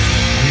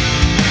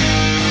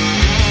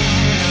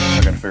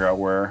 I gotta figure out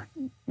where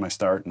my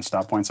start and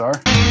stop points are.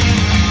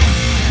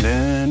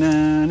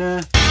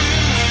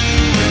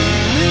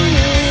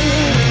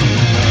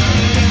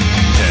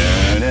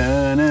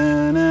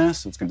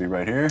 So it's gonna be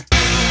right here.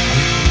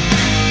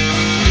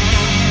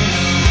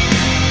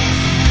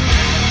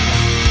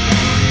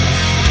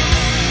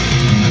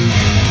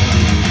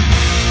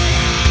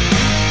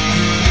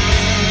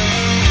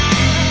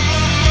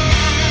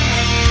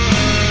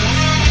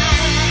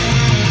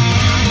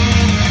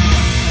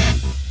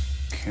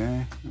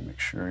 Make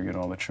sure I get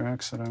all the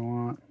tracks that I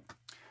want.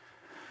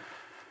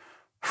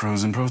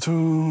 Frozen Pro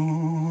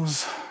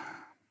Tools.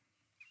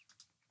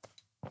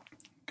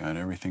 Got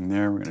everything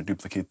there. We're going to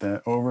duplicate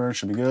that over. It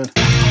should be good.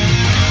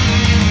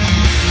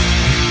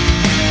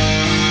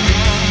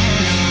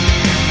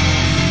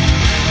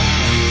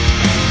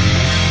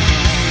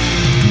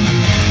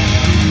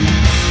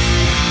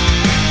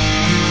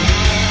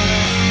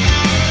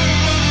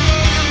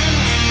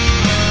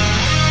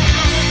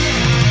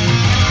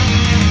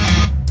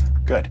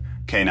 Good.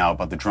 Okay, now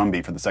about the drum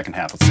beat for the second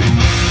half. Let's see.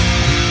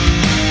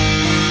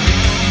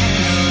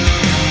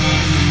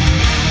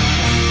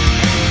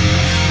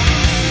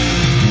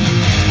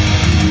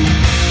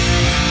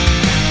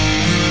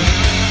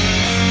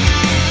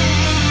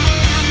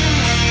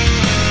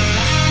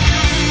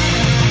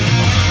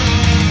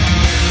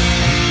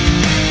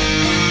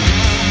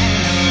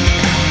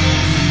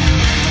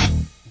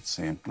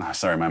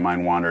 Sorry, my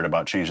mind wandered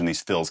about changing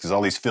these fills because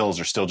all these fills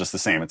are still just the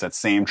same. It's that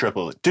same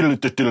triple.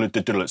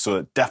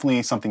 So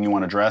definitely something you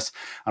want to address.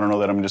 I don't know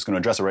that I'm just going to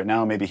address it right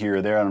now. Maybe here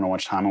or there. I don't know how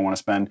much time I want to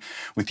spend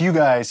with you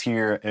guys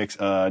here,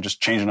 just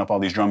changing up all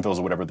these drum fills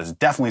or whatever. This is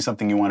definitely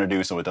something you want to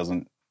do so it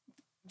doesn't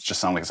just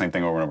sound like the same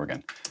thing over and over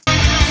again.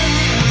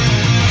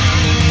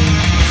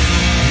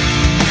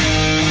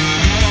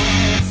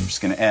 I'm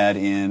just going to add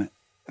in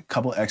a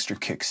couple extra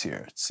kicks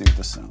here. Let's see what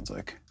this sounds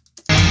like.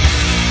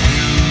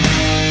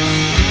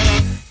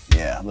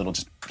 Yeah, a little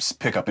just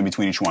pick up in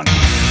between each one.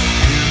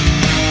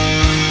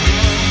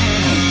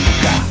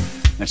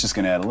 That's just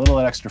going to add a little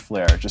extra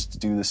flair just to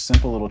do this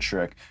simple little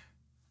trick.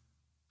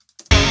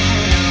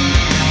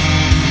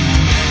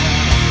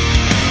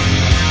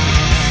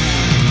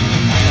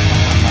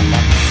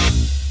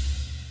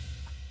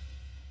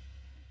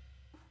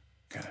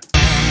 Good.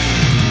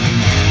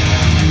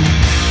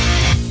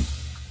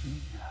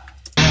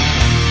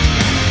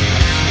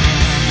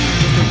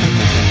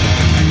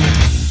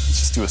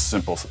 Do a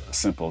simple, just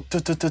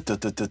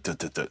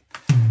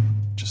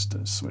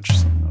to switch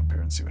something up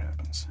here and see what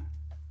happens.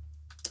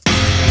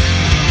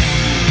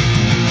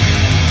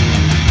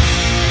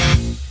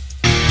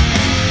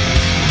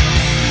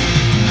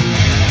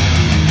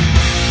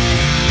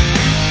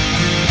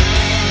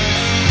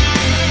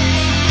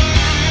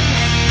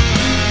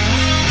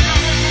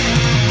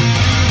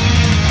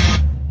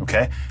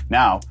 Okay,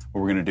 now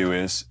what we're going to do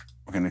is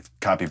we're going to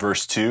copy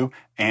verse 2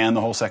 and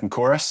the whole second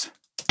chorus.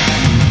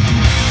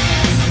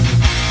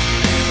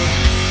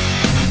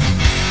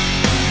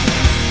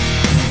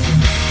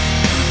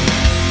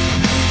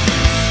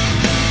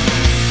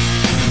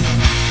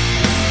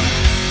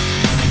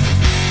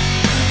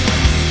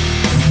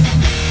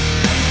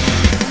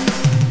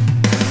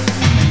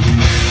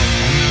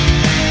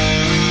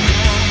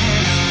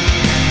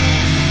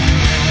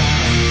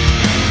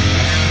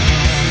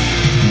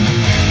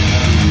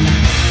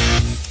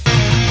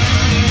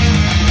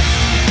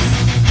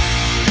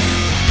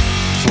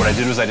 what I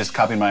did was I just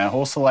copied my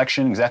whole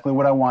selection, exactly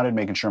what I wanted,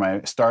 making sure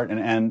my start and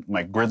end,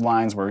 my grid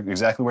lines were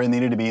exactly where they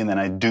needed to be, and then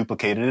I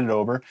duplicated it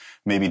over,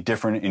 maybe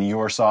different in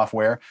your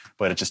software,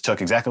 but it just took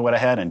exactly what I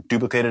had and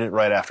duplicated it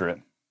right after it.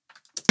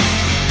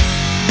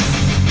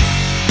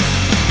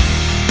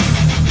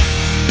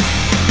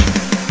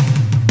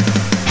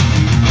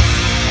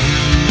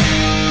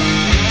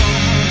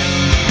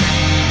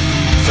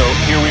 So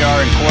here we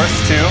are in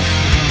chorus 2.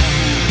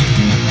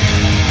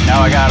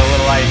 Now I got a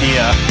little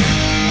idea.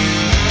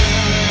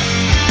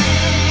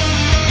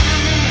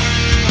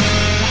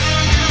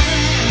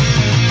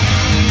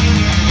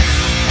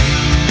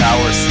 Now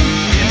we're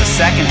in the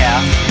second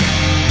half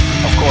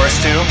of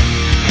chorus 2.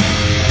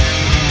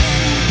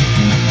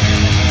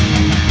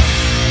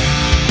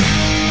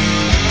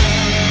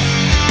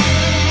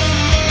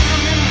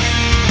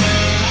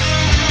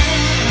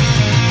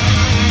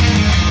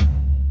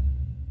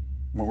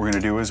 What we're going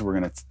to do is I'm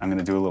going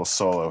to do a little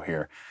solo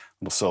here,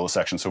 a little solo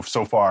section. So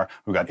far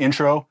we've got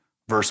intro,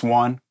 verse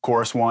 1,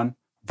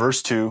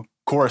 verse 2,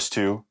 chorus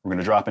 2. We're going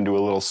to drop into a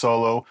little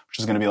solo, which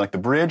is going to be like the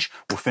bridge.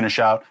 We'll finish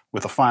out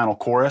with a final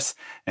chorus,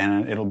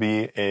 and it'll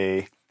be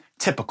a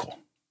typical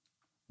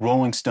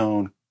Rolling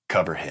Stone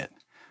cover hit.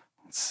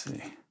 Let's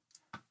see.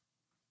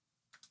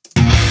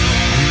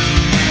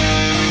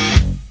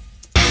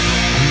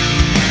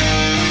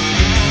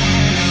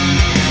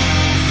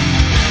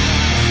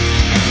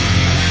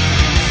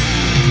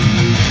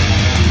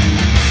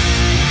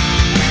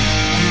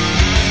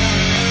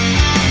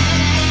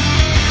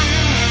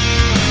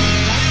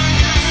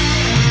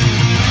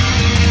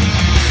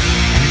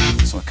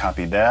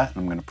 Copied that.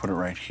 I'm going to put it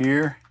right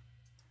here.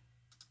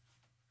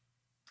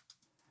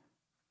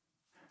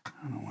 I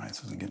don't know why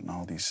this isn't getting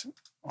all these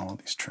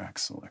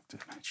tracks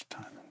selected each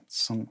time.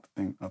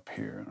 Something up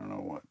here. I don't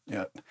know what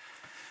yet.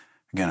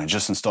 Again, I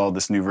just installed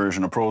this new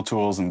version of Pro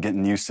Tools and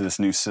getting used to this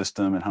new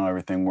system and how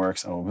everything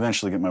works. I'll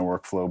eventually get my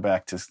workflow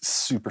back to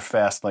super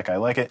fast like I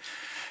like it.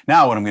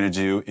 Now what I'm going to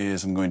do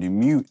is I'm going to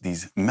mute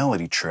these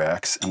melody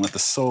tracks and let the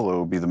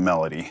solo be the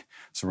melody.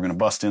 So we're going to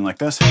bust in like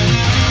this.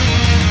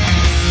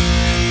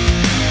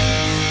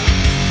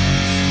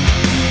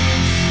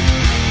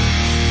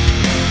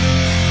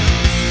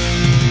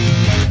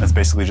 That's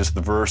basically just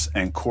the verse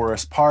and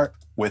chorus part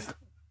with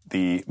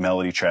the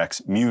melody tracks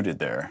muted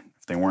there.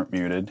 If they weren't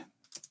muted.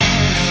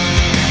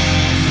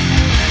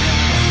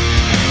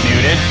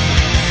 Muted.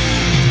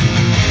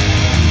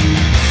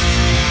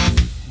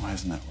 Why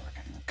isn't that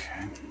working?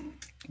 Okay.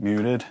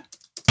 Muted.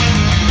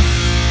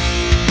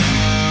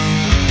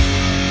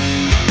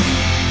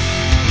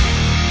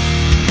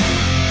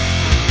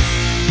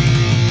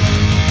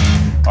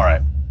 All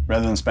right.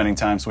 Rather than spending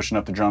time switching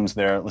up the drums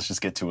there, let's just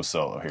get to a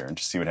solo here and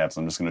just see what happens.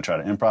 I'm just going to try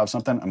to improv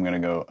something. I'm going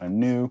to go a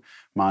new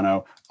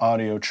mono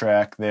audio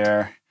track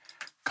there.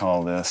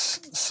 Call this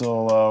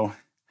solo.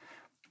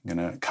 I'm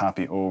going to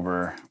copy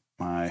over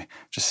my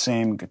just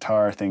same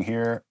guitar thing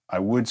here. I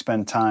would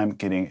spend time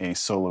getting a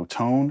solo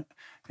tone,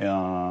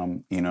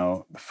 you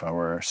know, if I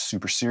were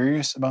super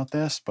serious about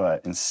this,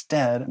 but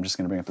instead I'm just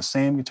going to bring up the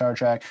same guitar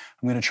track.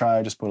 I'm going to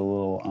try just put a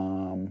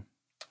little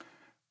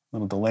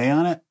delay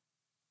on it.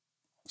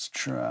 Let's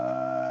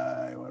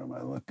try, what am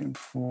I looking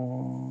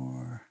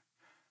for?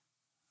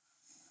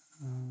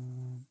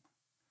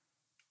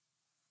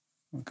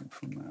 Looking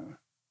for my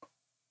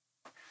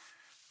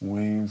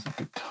waves of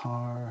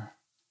guitar.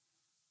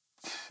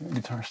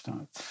 Guitar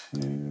style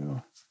 2.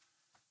 Let's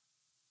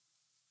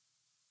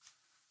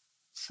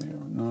see,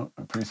 no,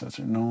 my presets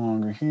are no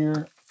longer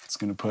here. It's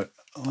going to put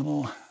a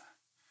little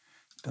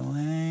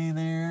delay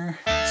there.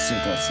 Let's see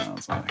what that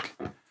sounds like.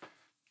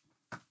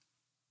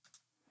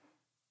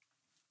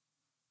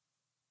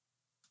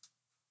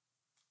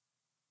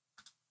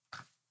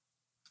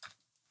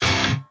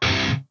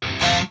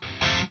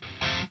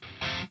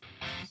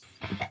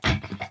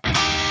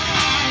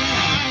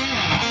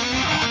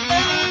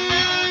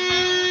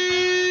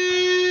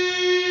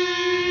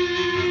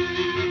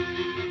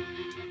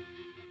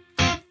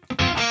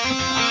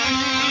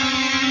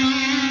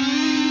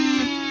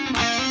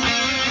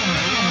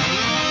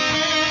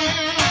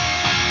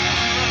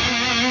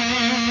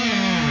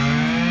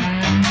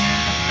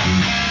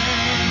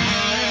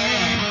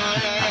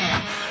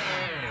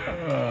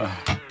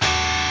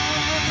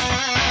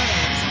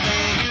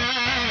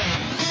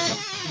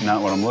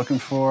 Not what I'm looking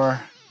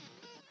for.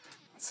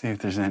 Let's see if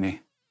there's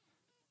any.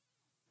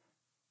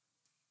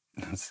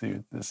 Let's see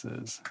what this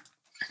is.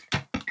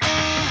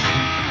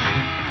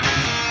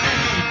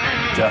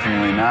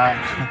 Definitely not.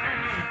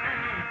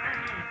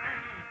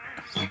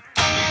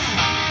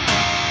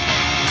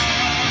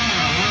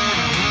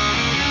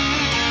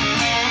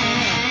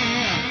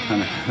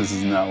 This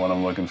is not what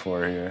I'm looking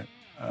for here.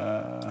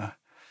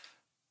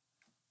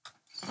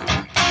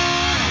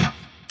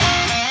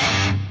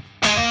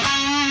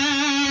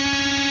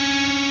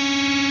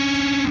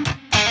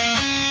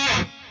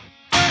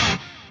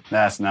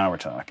 Now we're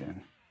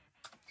talking.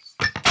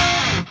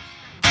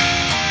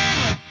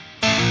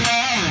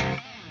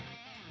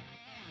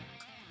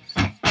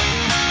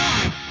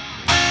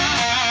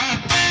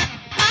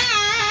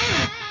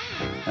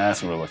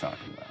 That's what we're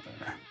talking about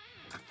there.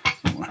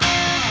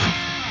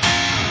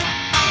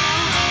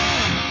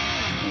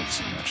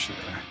 touch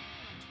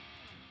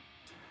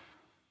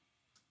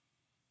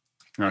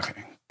there.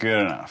 Okay,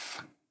 good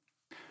enough.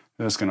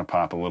 Just gonna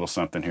pop a little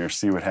something here,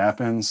 see what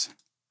happens.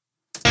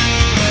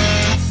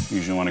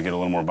 Usually want to get a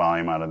little more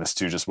volume out of this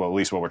too, just at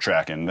least while we're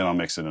tracking. Then I'll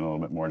mix it in a little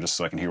bit more just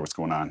so I can hear what's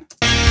going on.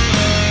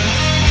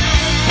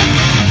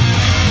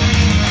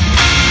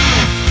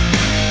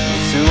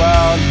 Too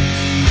loud.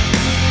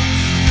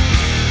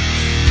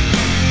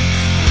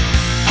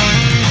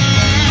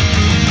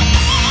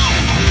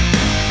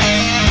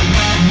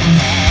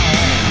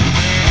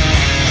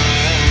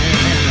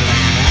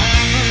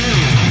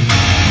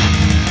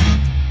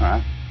 All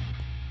right.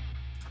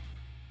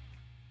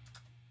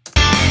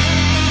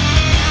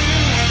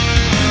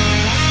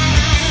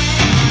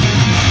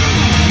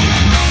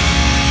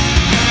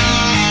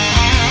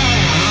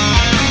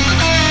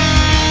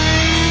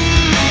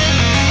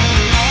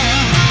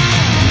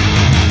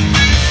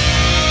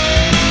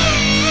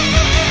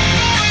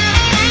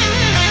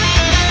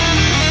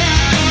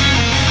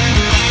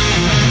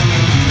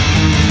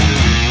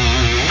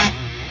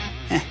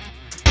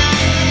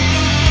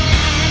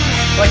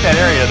 I like that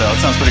area though, it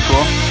sounds pretty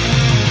cool.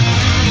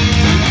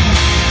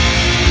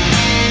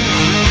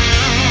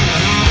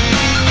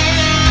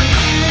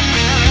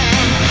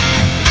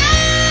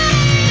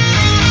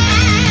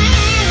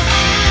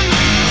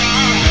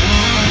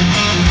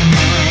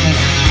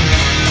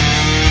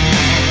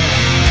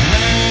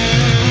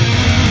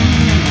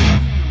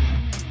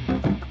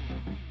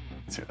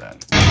 Let's hear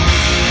that.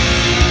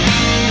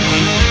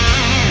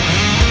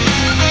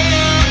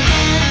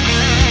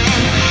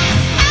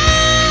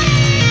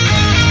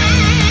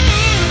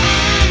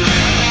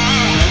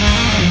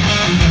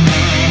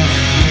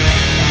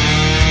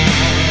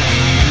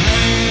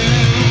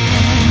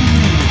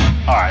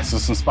 So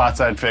some spots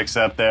I'd fix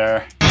up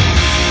there.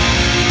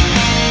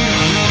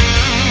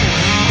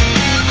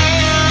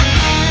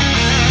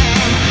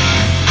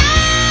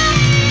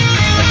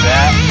 Like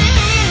that.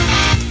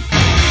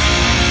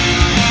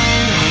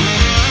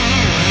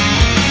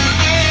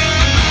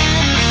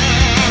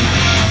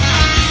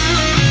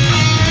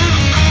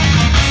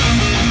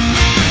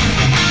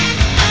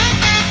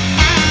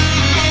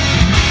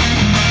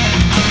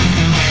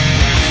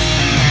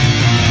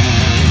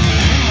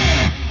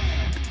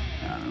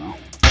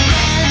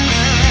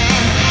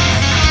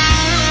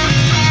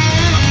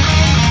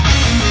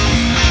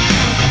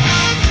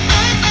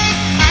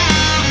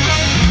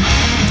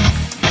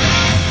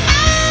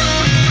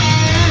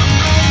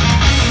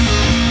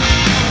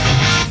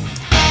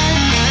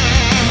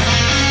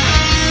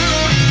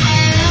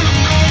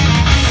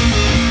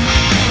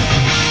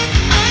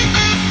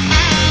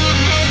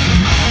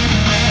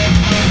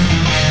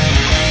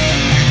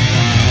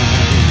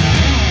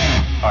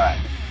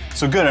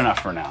 So good enough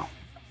for now.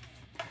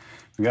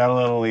 We got a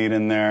little lead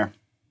in there.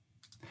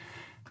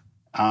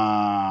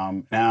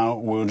 Now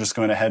we're just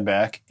going to head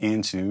back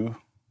into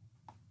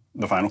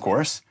the final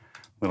chorus,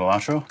 little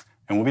outro,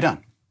 and we'll be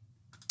done.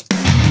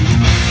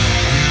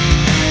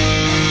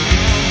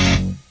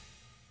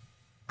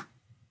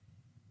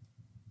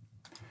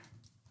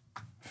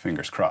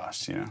 Fingers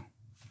crossed, you know.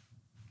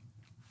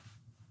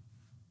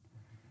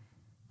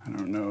 I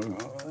don't know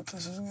if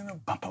this is gonna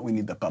bump up. We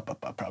need the bump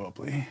up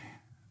probably.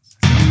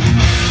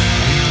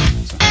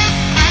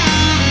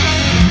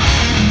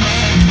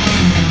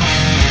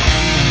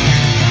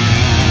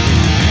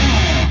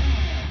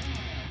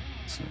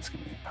 So it's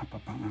gonna be pop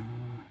up.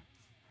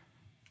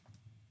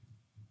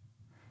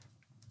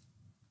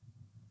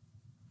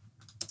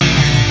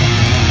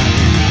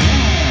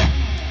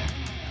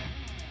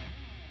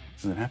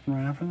 Does it happen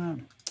right after that?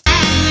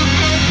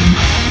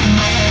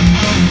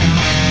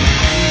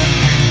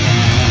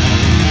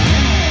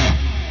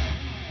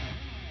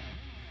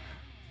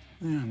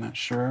 Yeah, I'm not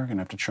sure.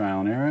 Gonna have to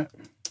trial and error it.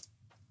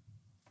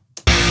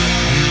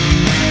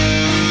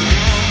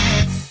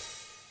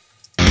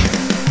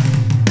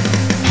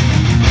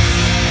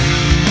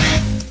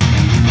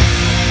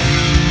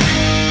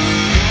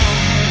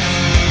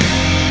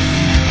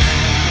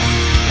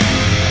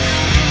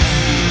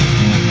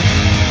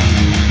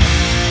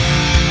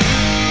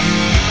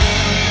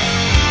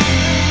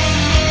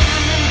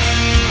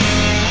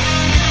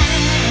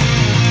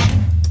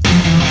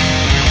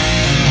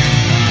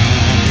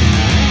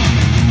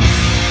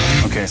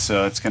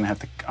 So it's gonna have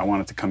to, I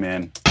want it to come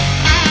in.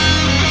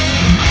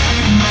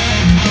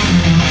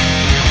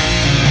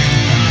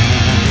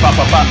 Pop,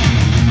 pop, pop.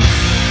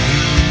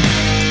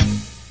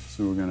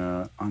 So we're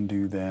gonna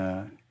undo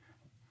that.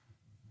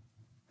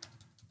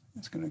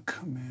 It's gonna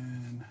come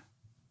in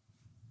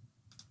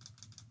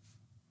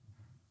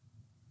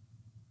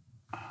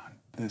on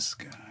this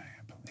guy,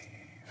 I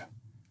believe.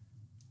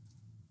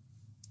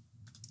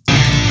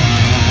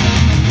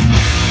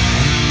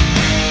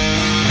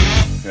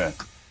 Good.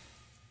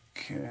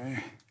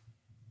 Okay.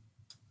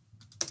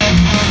 I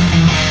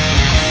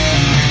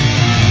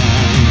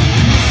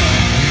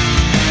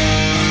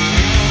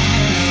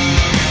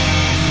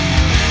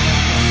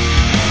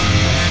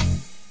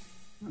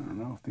don't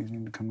know if these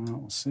need to come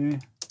out, we'll see.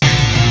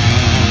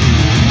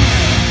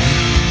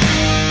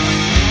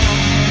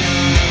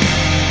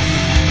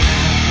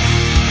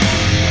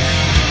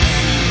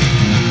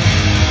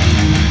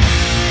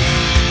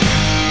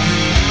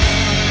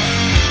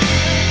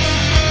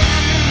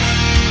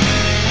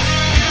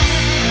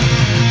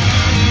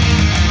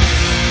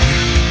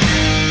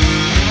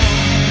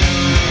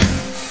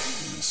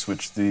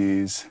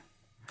 these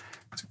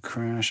to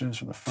crashes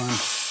for the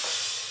front.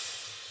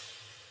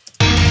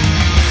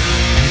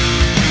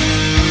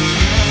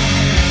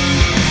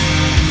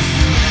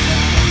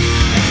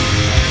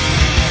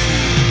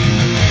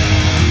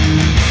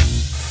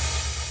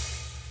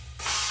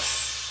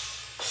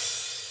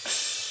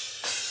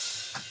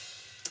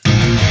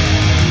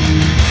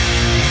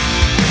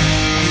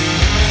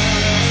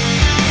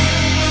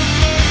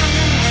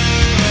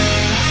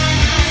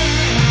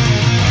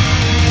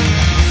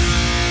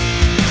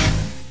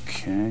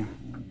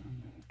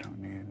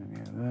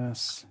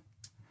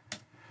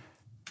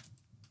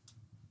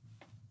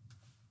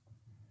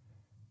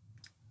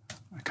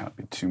 I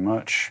copied too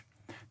much.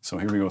 So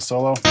here we go,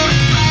 solo.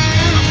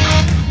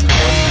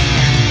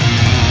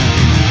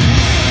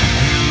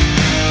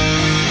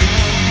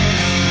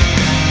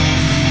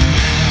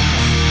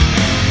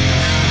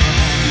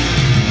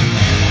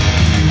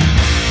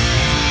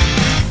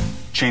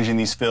 Changing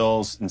these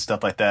fills and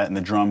stuff like that, and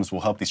the drums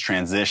will help these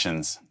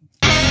transitions.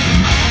 I'm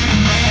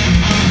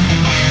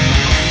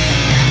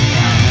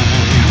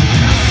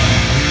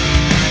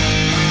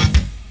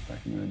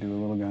gonna do a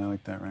little guy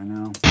like that right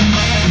now.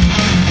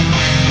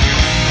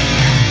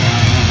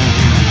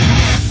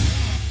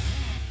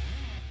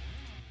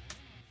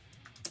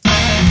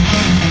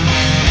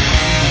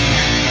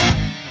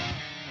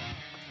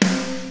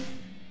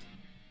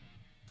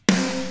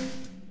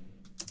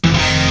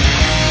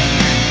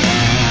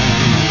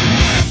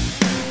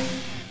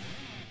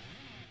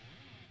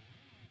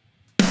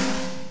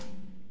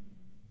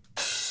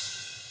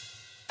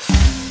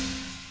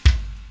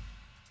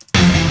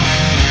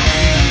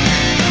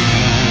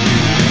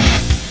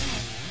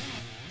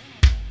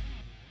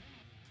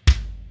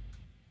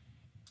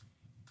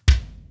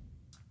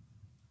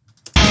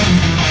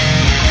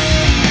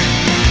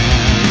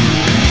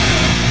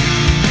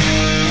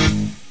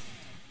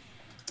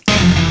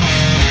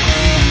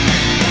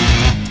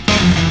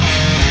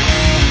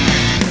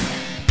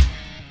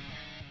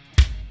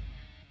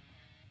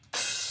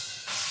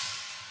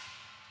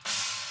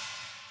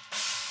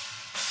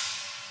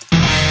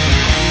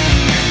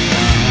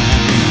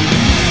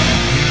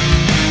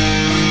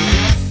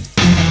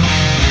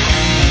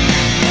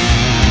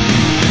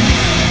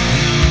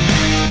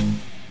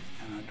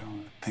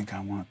 I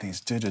want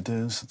these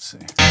da-da-das. Let's see.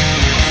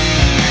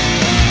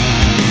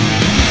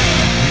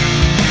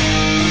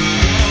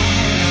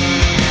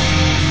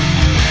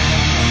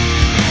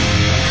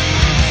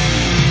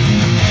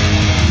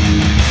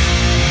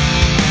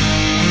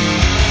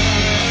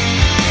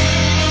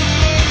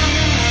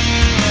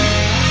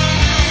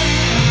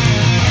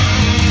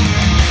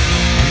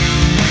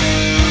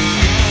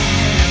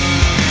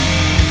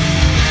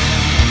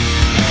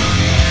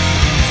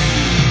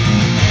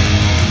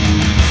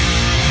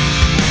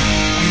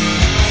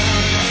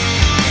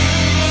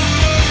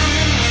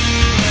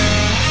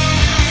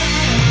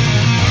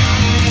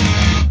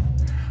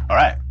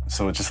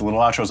 So just a little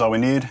outro is all we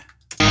need.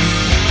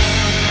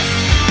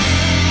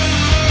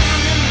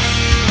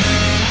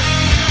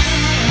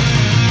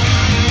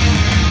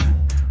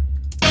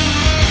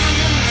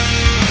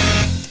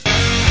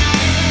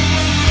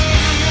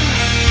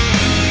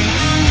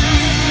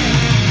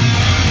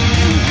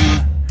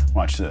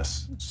 Watch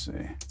this. Let's see.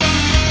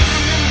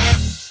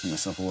 Give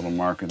myself a little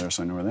marker there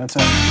so I know where that's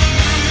at.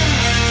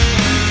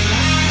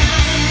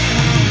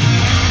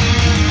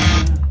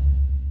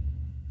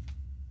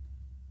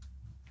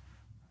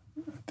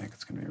 I think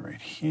it's going to be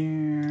right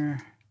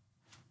here.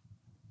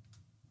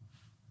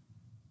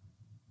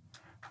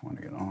 I want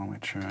to get all my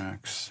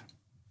tracks.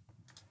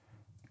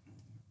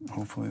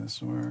 Hopefully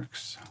this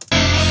works.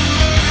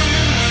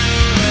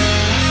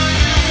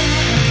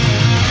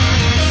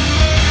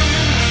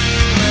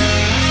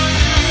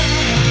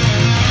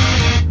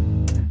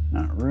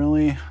 Not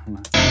really.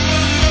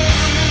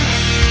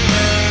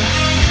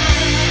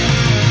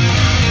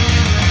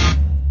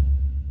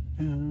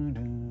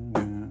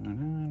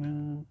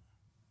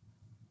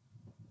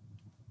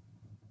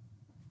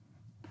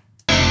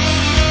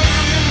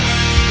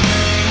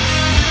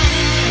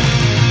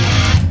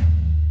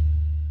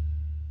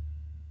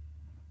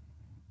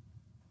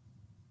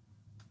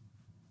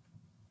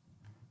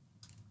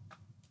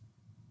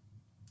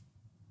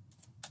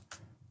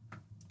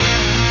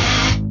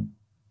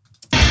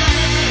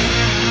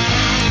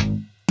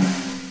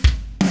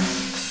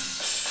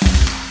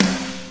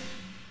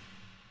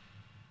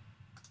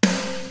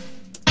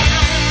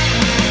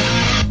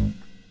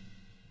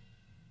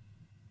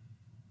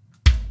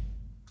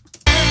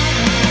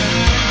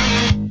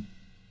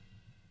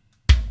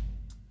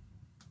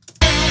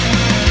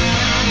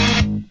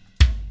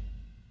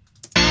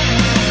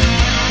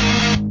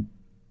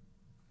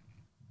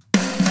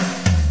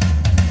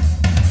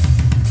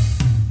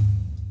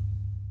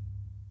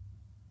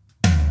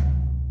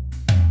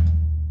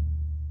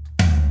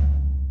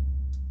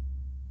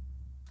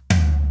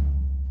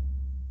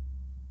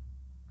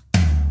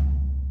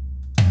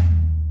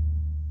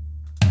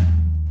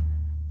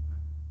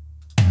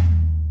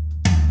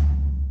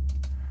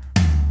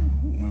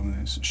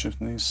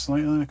 Shifting these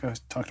slightly, like I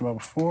talked about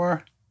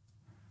before.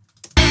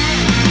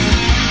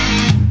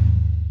 I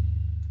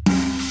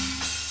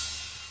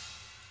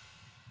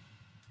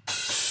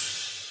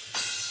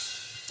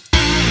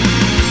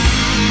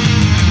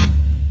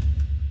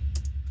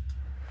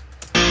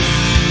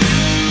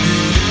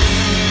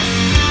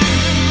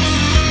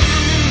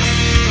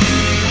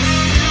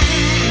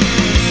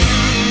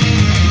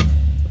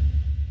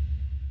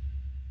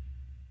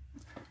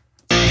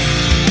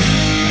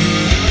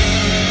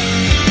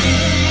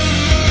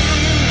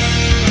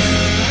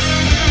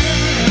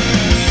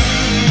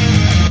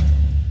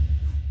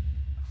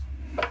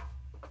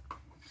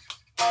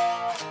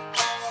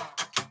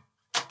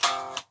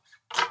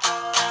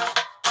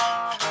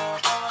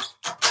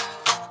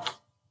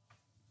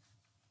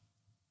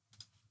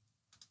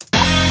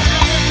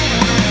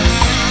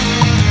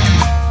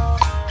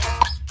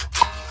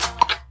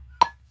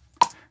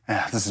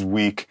this is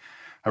weak.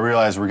 I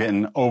realize we're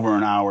getting over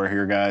an hour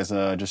here, guys,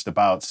 just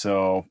about,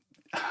 so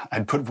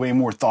I'd put way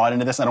more thought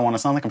into this. I don't want to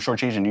sound like I'm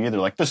shortchanging you either,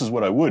 like, this is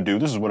what I would do,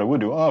 this is what I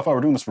would do, oh, if I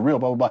were doing this for real,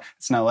 blah, blah, blah.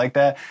 It's not like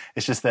that.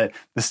 It's just that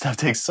this stuff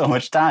takes so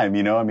much time,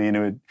 you know? I mean, it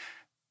would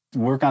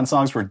work on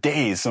songs for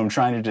days, so I'm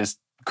trying to just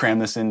cram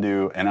this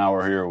into an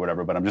hour here or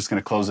whatever, but I'm just going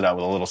to close it out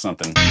with a little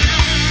something.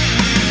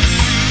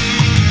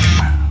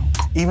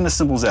 Even as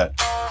simple as that,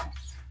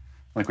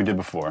 like we did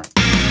before.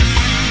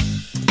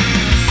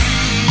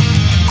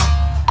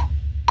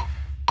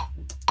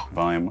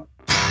 Volume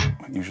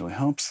usually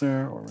helps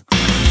there, or record.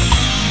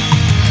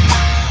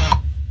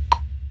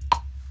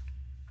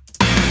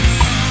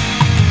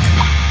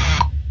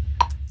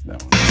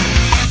 That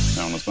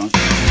one was fun.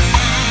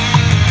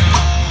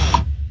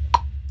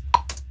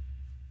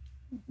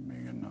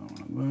 Make another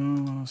one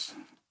of those.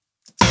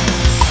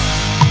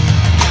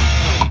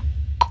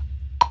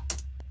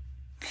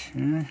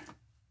 Okay.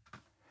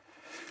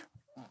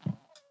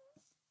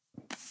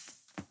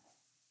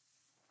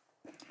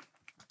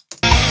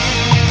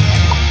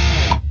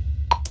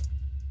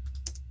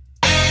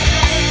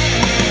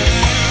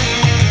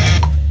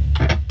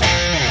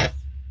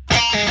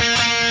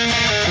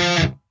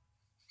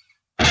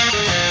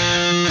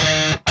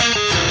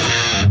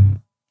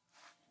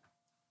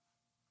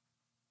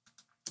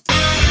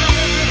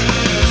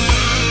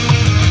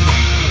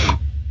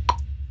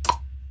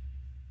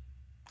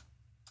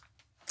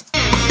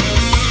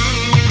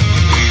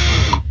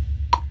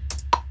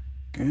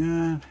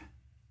 Good.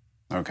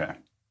 Okay.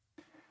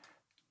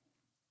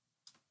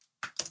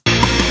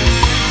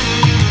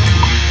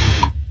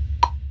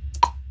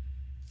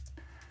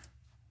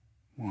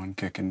 One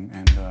kicking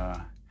and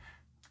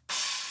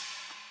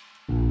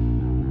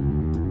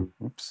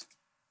oops.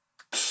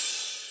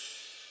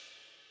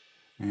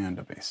 And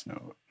a bass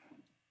note.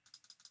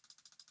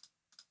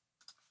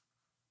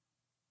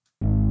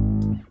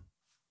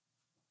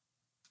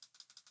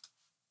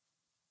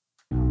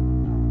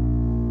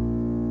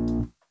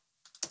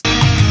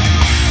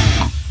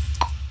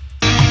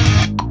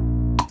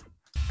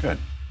 Good.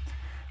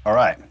 All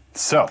right,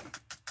 so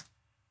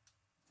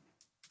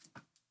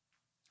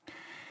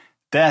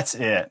that's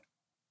it.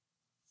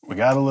 We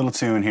got a little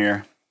tune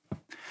here.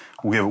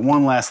 We'll give it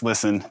one last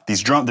listen. The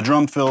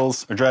drum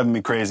fills are driving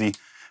me crazy,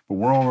 but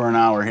we're over an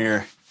hour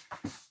here.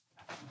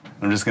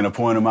 I'm just gonna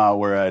point them out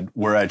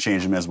where I'd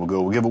change them as we'll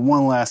go. We'll give it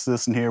one last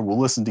listen here. We'll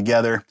listen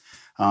together.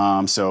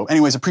 So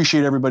anyways,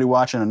 appreciate everybody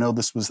watching. I know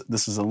this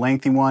is a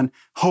lengthy one.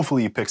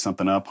 Hopefully you picked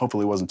something up.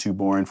 Hopefully it wasn't too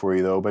boring for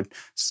you though, but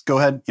just go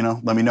ahead, you know,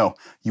 let me know.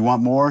 You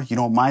want more? You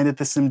don't mind it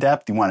this in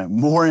depth? You want it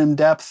more in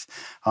depth?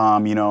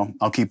 You know,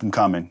 I'll keep them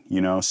coming,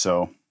 you know,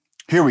 so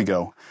here we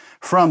go.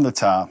 From the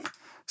top,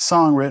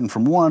 song written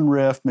from one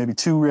riff, maybe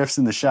two riffs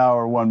in the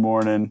shower one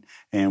morning,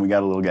 and we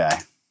got a little guy.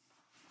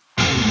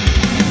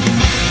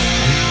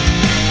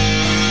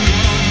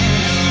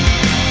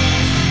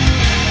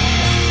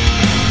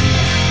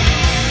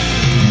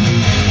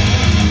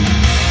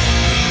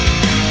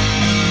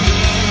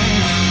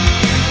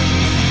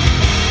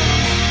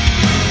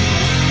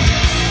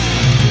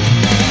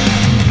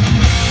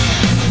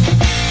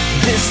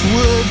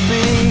 Would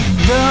be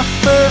the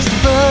first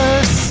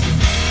verse.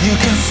 You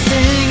can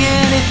sing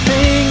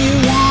anything you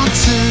want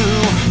to.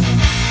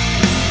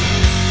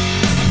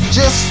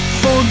 Just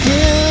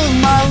forgive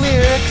my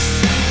lyrics,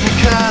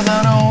 because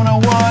I don't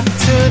know what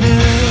to do.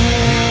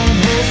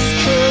 This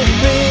could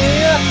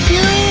be a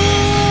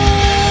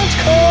huge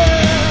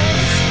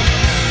chorus,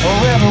 or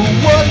ever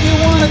what you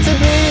want it to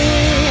be.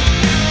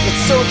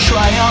 It's so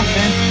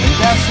triumphant, and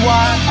that's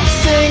why I'm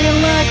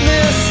singing like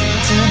this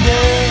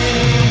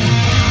today.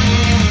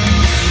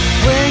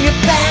 Bring it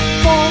back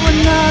for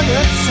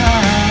another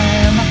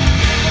time.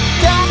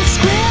 Got me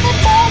screaming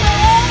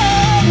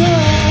forever.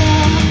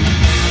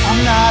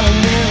 I'm not a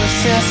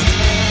lyricist,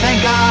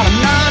 thank God I'm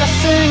not a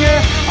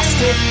singer. I'll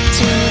stick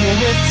to the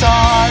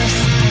guitars,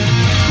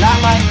 not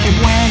like Kid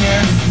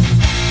Winger.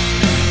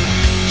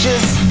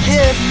 Just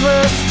hit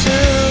verse 2.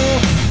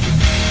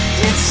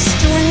 It's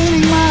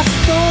straining my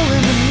soul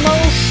and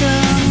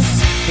emotions.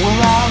 Will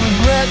I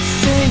regret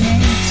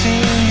singing to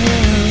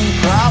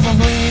you?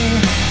 Probably.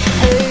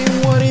 Hey,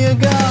 what are you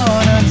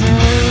gonna do?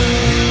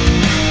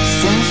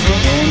 Since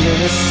we're into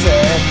the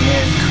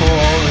second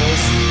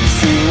chorus, you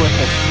see what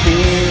the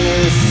theme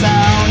is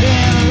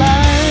sounding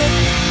like.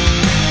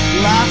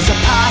 Lots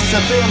of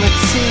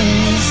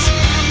possibilities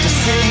to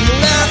sing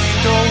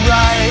left or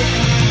right.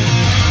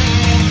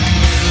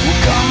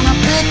 We're gonna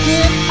pick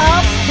it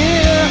up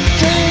here.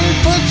 Jane,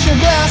 put your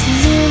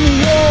glasses in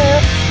the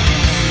air.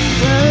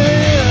 Yeah.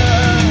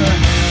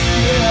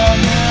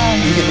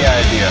 You get the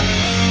idea.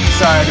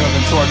 Sorry to have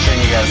been torturing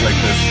you guys like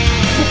this.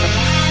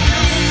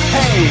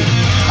 Hey,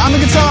 on the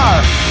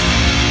guitar.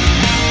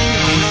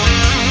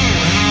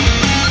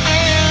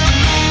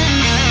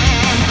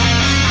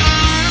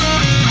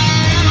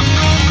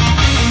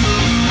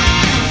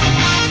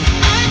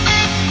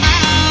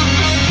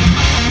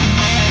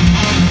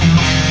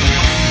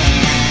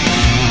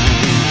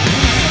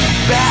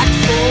 Back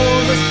for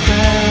the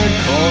third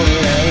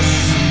chorus.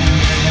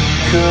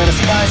 Could have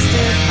spiced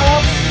it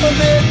up of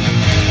it.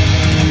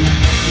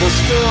 Those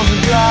fills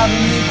are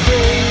driving me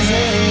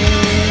crazy.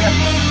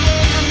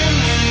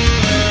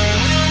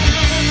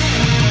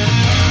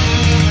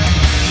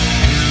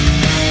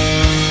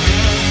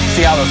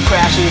 See how those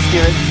crashes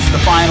give it, it's the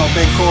final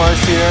big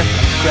chorus here.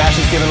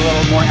 Crashes give it a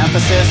little more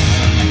emphasis.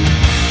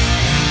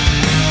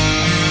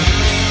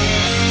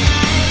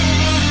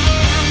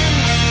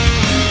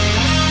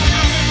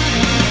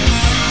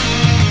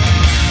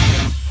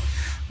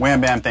 Wham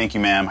bam, thank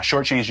you ma'am. I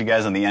shortchanged you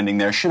guys on the ending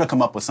there. Should have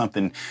come up with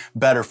something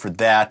better for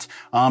that.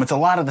 It's a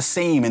lot of the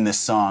same in this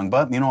song,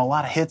 but you know, a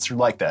lot of hits are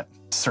like that.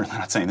 Certainly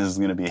not saying this is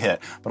gonna be a hit,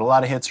 but a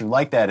lot of hits are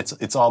like that.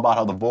 It's all about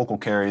how the vocal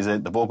carries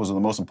it. The vocals are the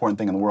most important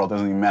thing in the world.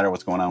 Doesn't even matter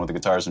what's going on with the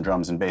guitars and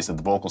drums and bass. If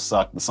the vocals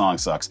suck, the song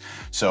sucks.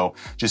 So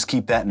just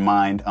keep that in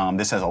mind.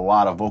 This has a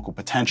lot of vocal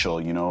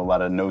potential, you know, a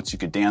lot of notes you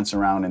could dance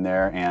around in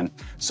there, and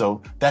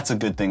so that's a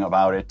good thing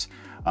about it.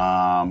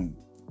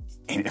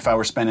 If I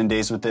were spending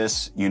days with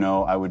this, you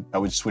know, I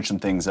would switch some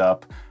things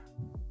up,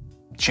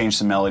 change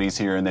some melodies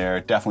here and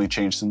there, definitely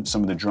change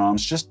some of the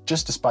drums, just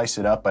to spice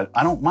it up. But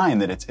I don't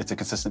mind that it's a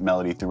consistent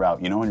melody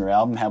throughout. You know, on your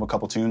album, have a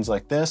couple tunes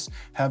like this,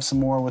 have some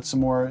more with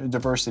some more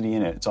diversity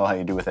in it. It's all how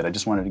you do with it. I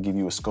just wanted to give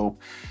you a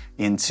scope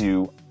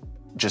into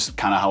just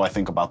kind of how I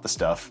think about the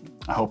stuff.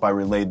 I hope I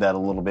relayed that a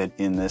little bit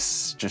in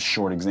this just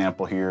short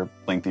example here,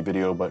 lengthy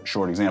video, but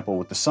short example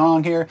with the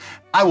song here.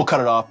 I will cut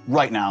it off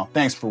right now.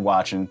 Thanks for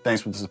watching.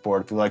 Thanks for the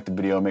support. If you liked the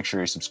video, make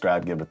sure you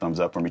subscribe, give it a thumbs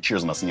up for me.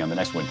 Cheers, and I'll see you on the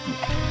next one.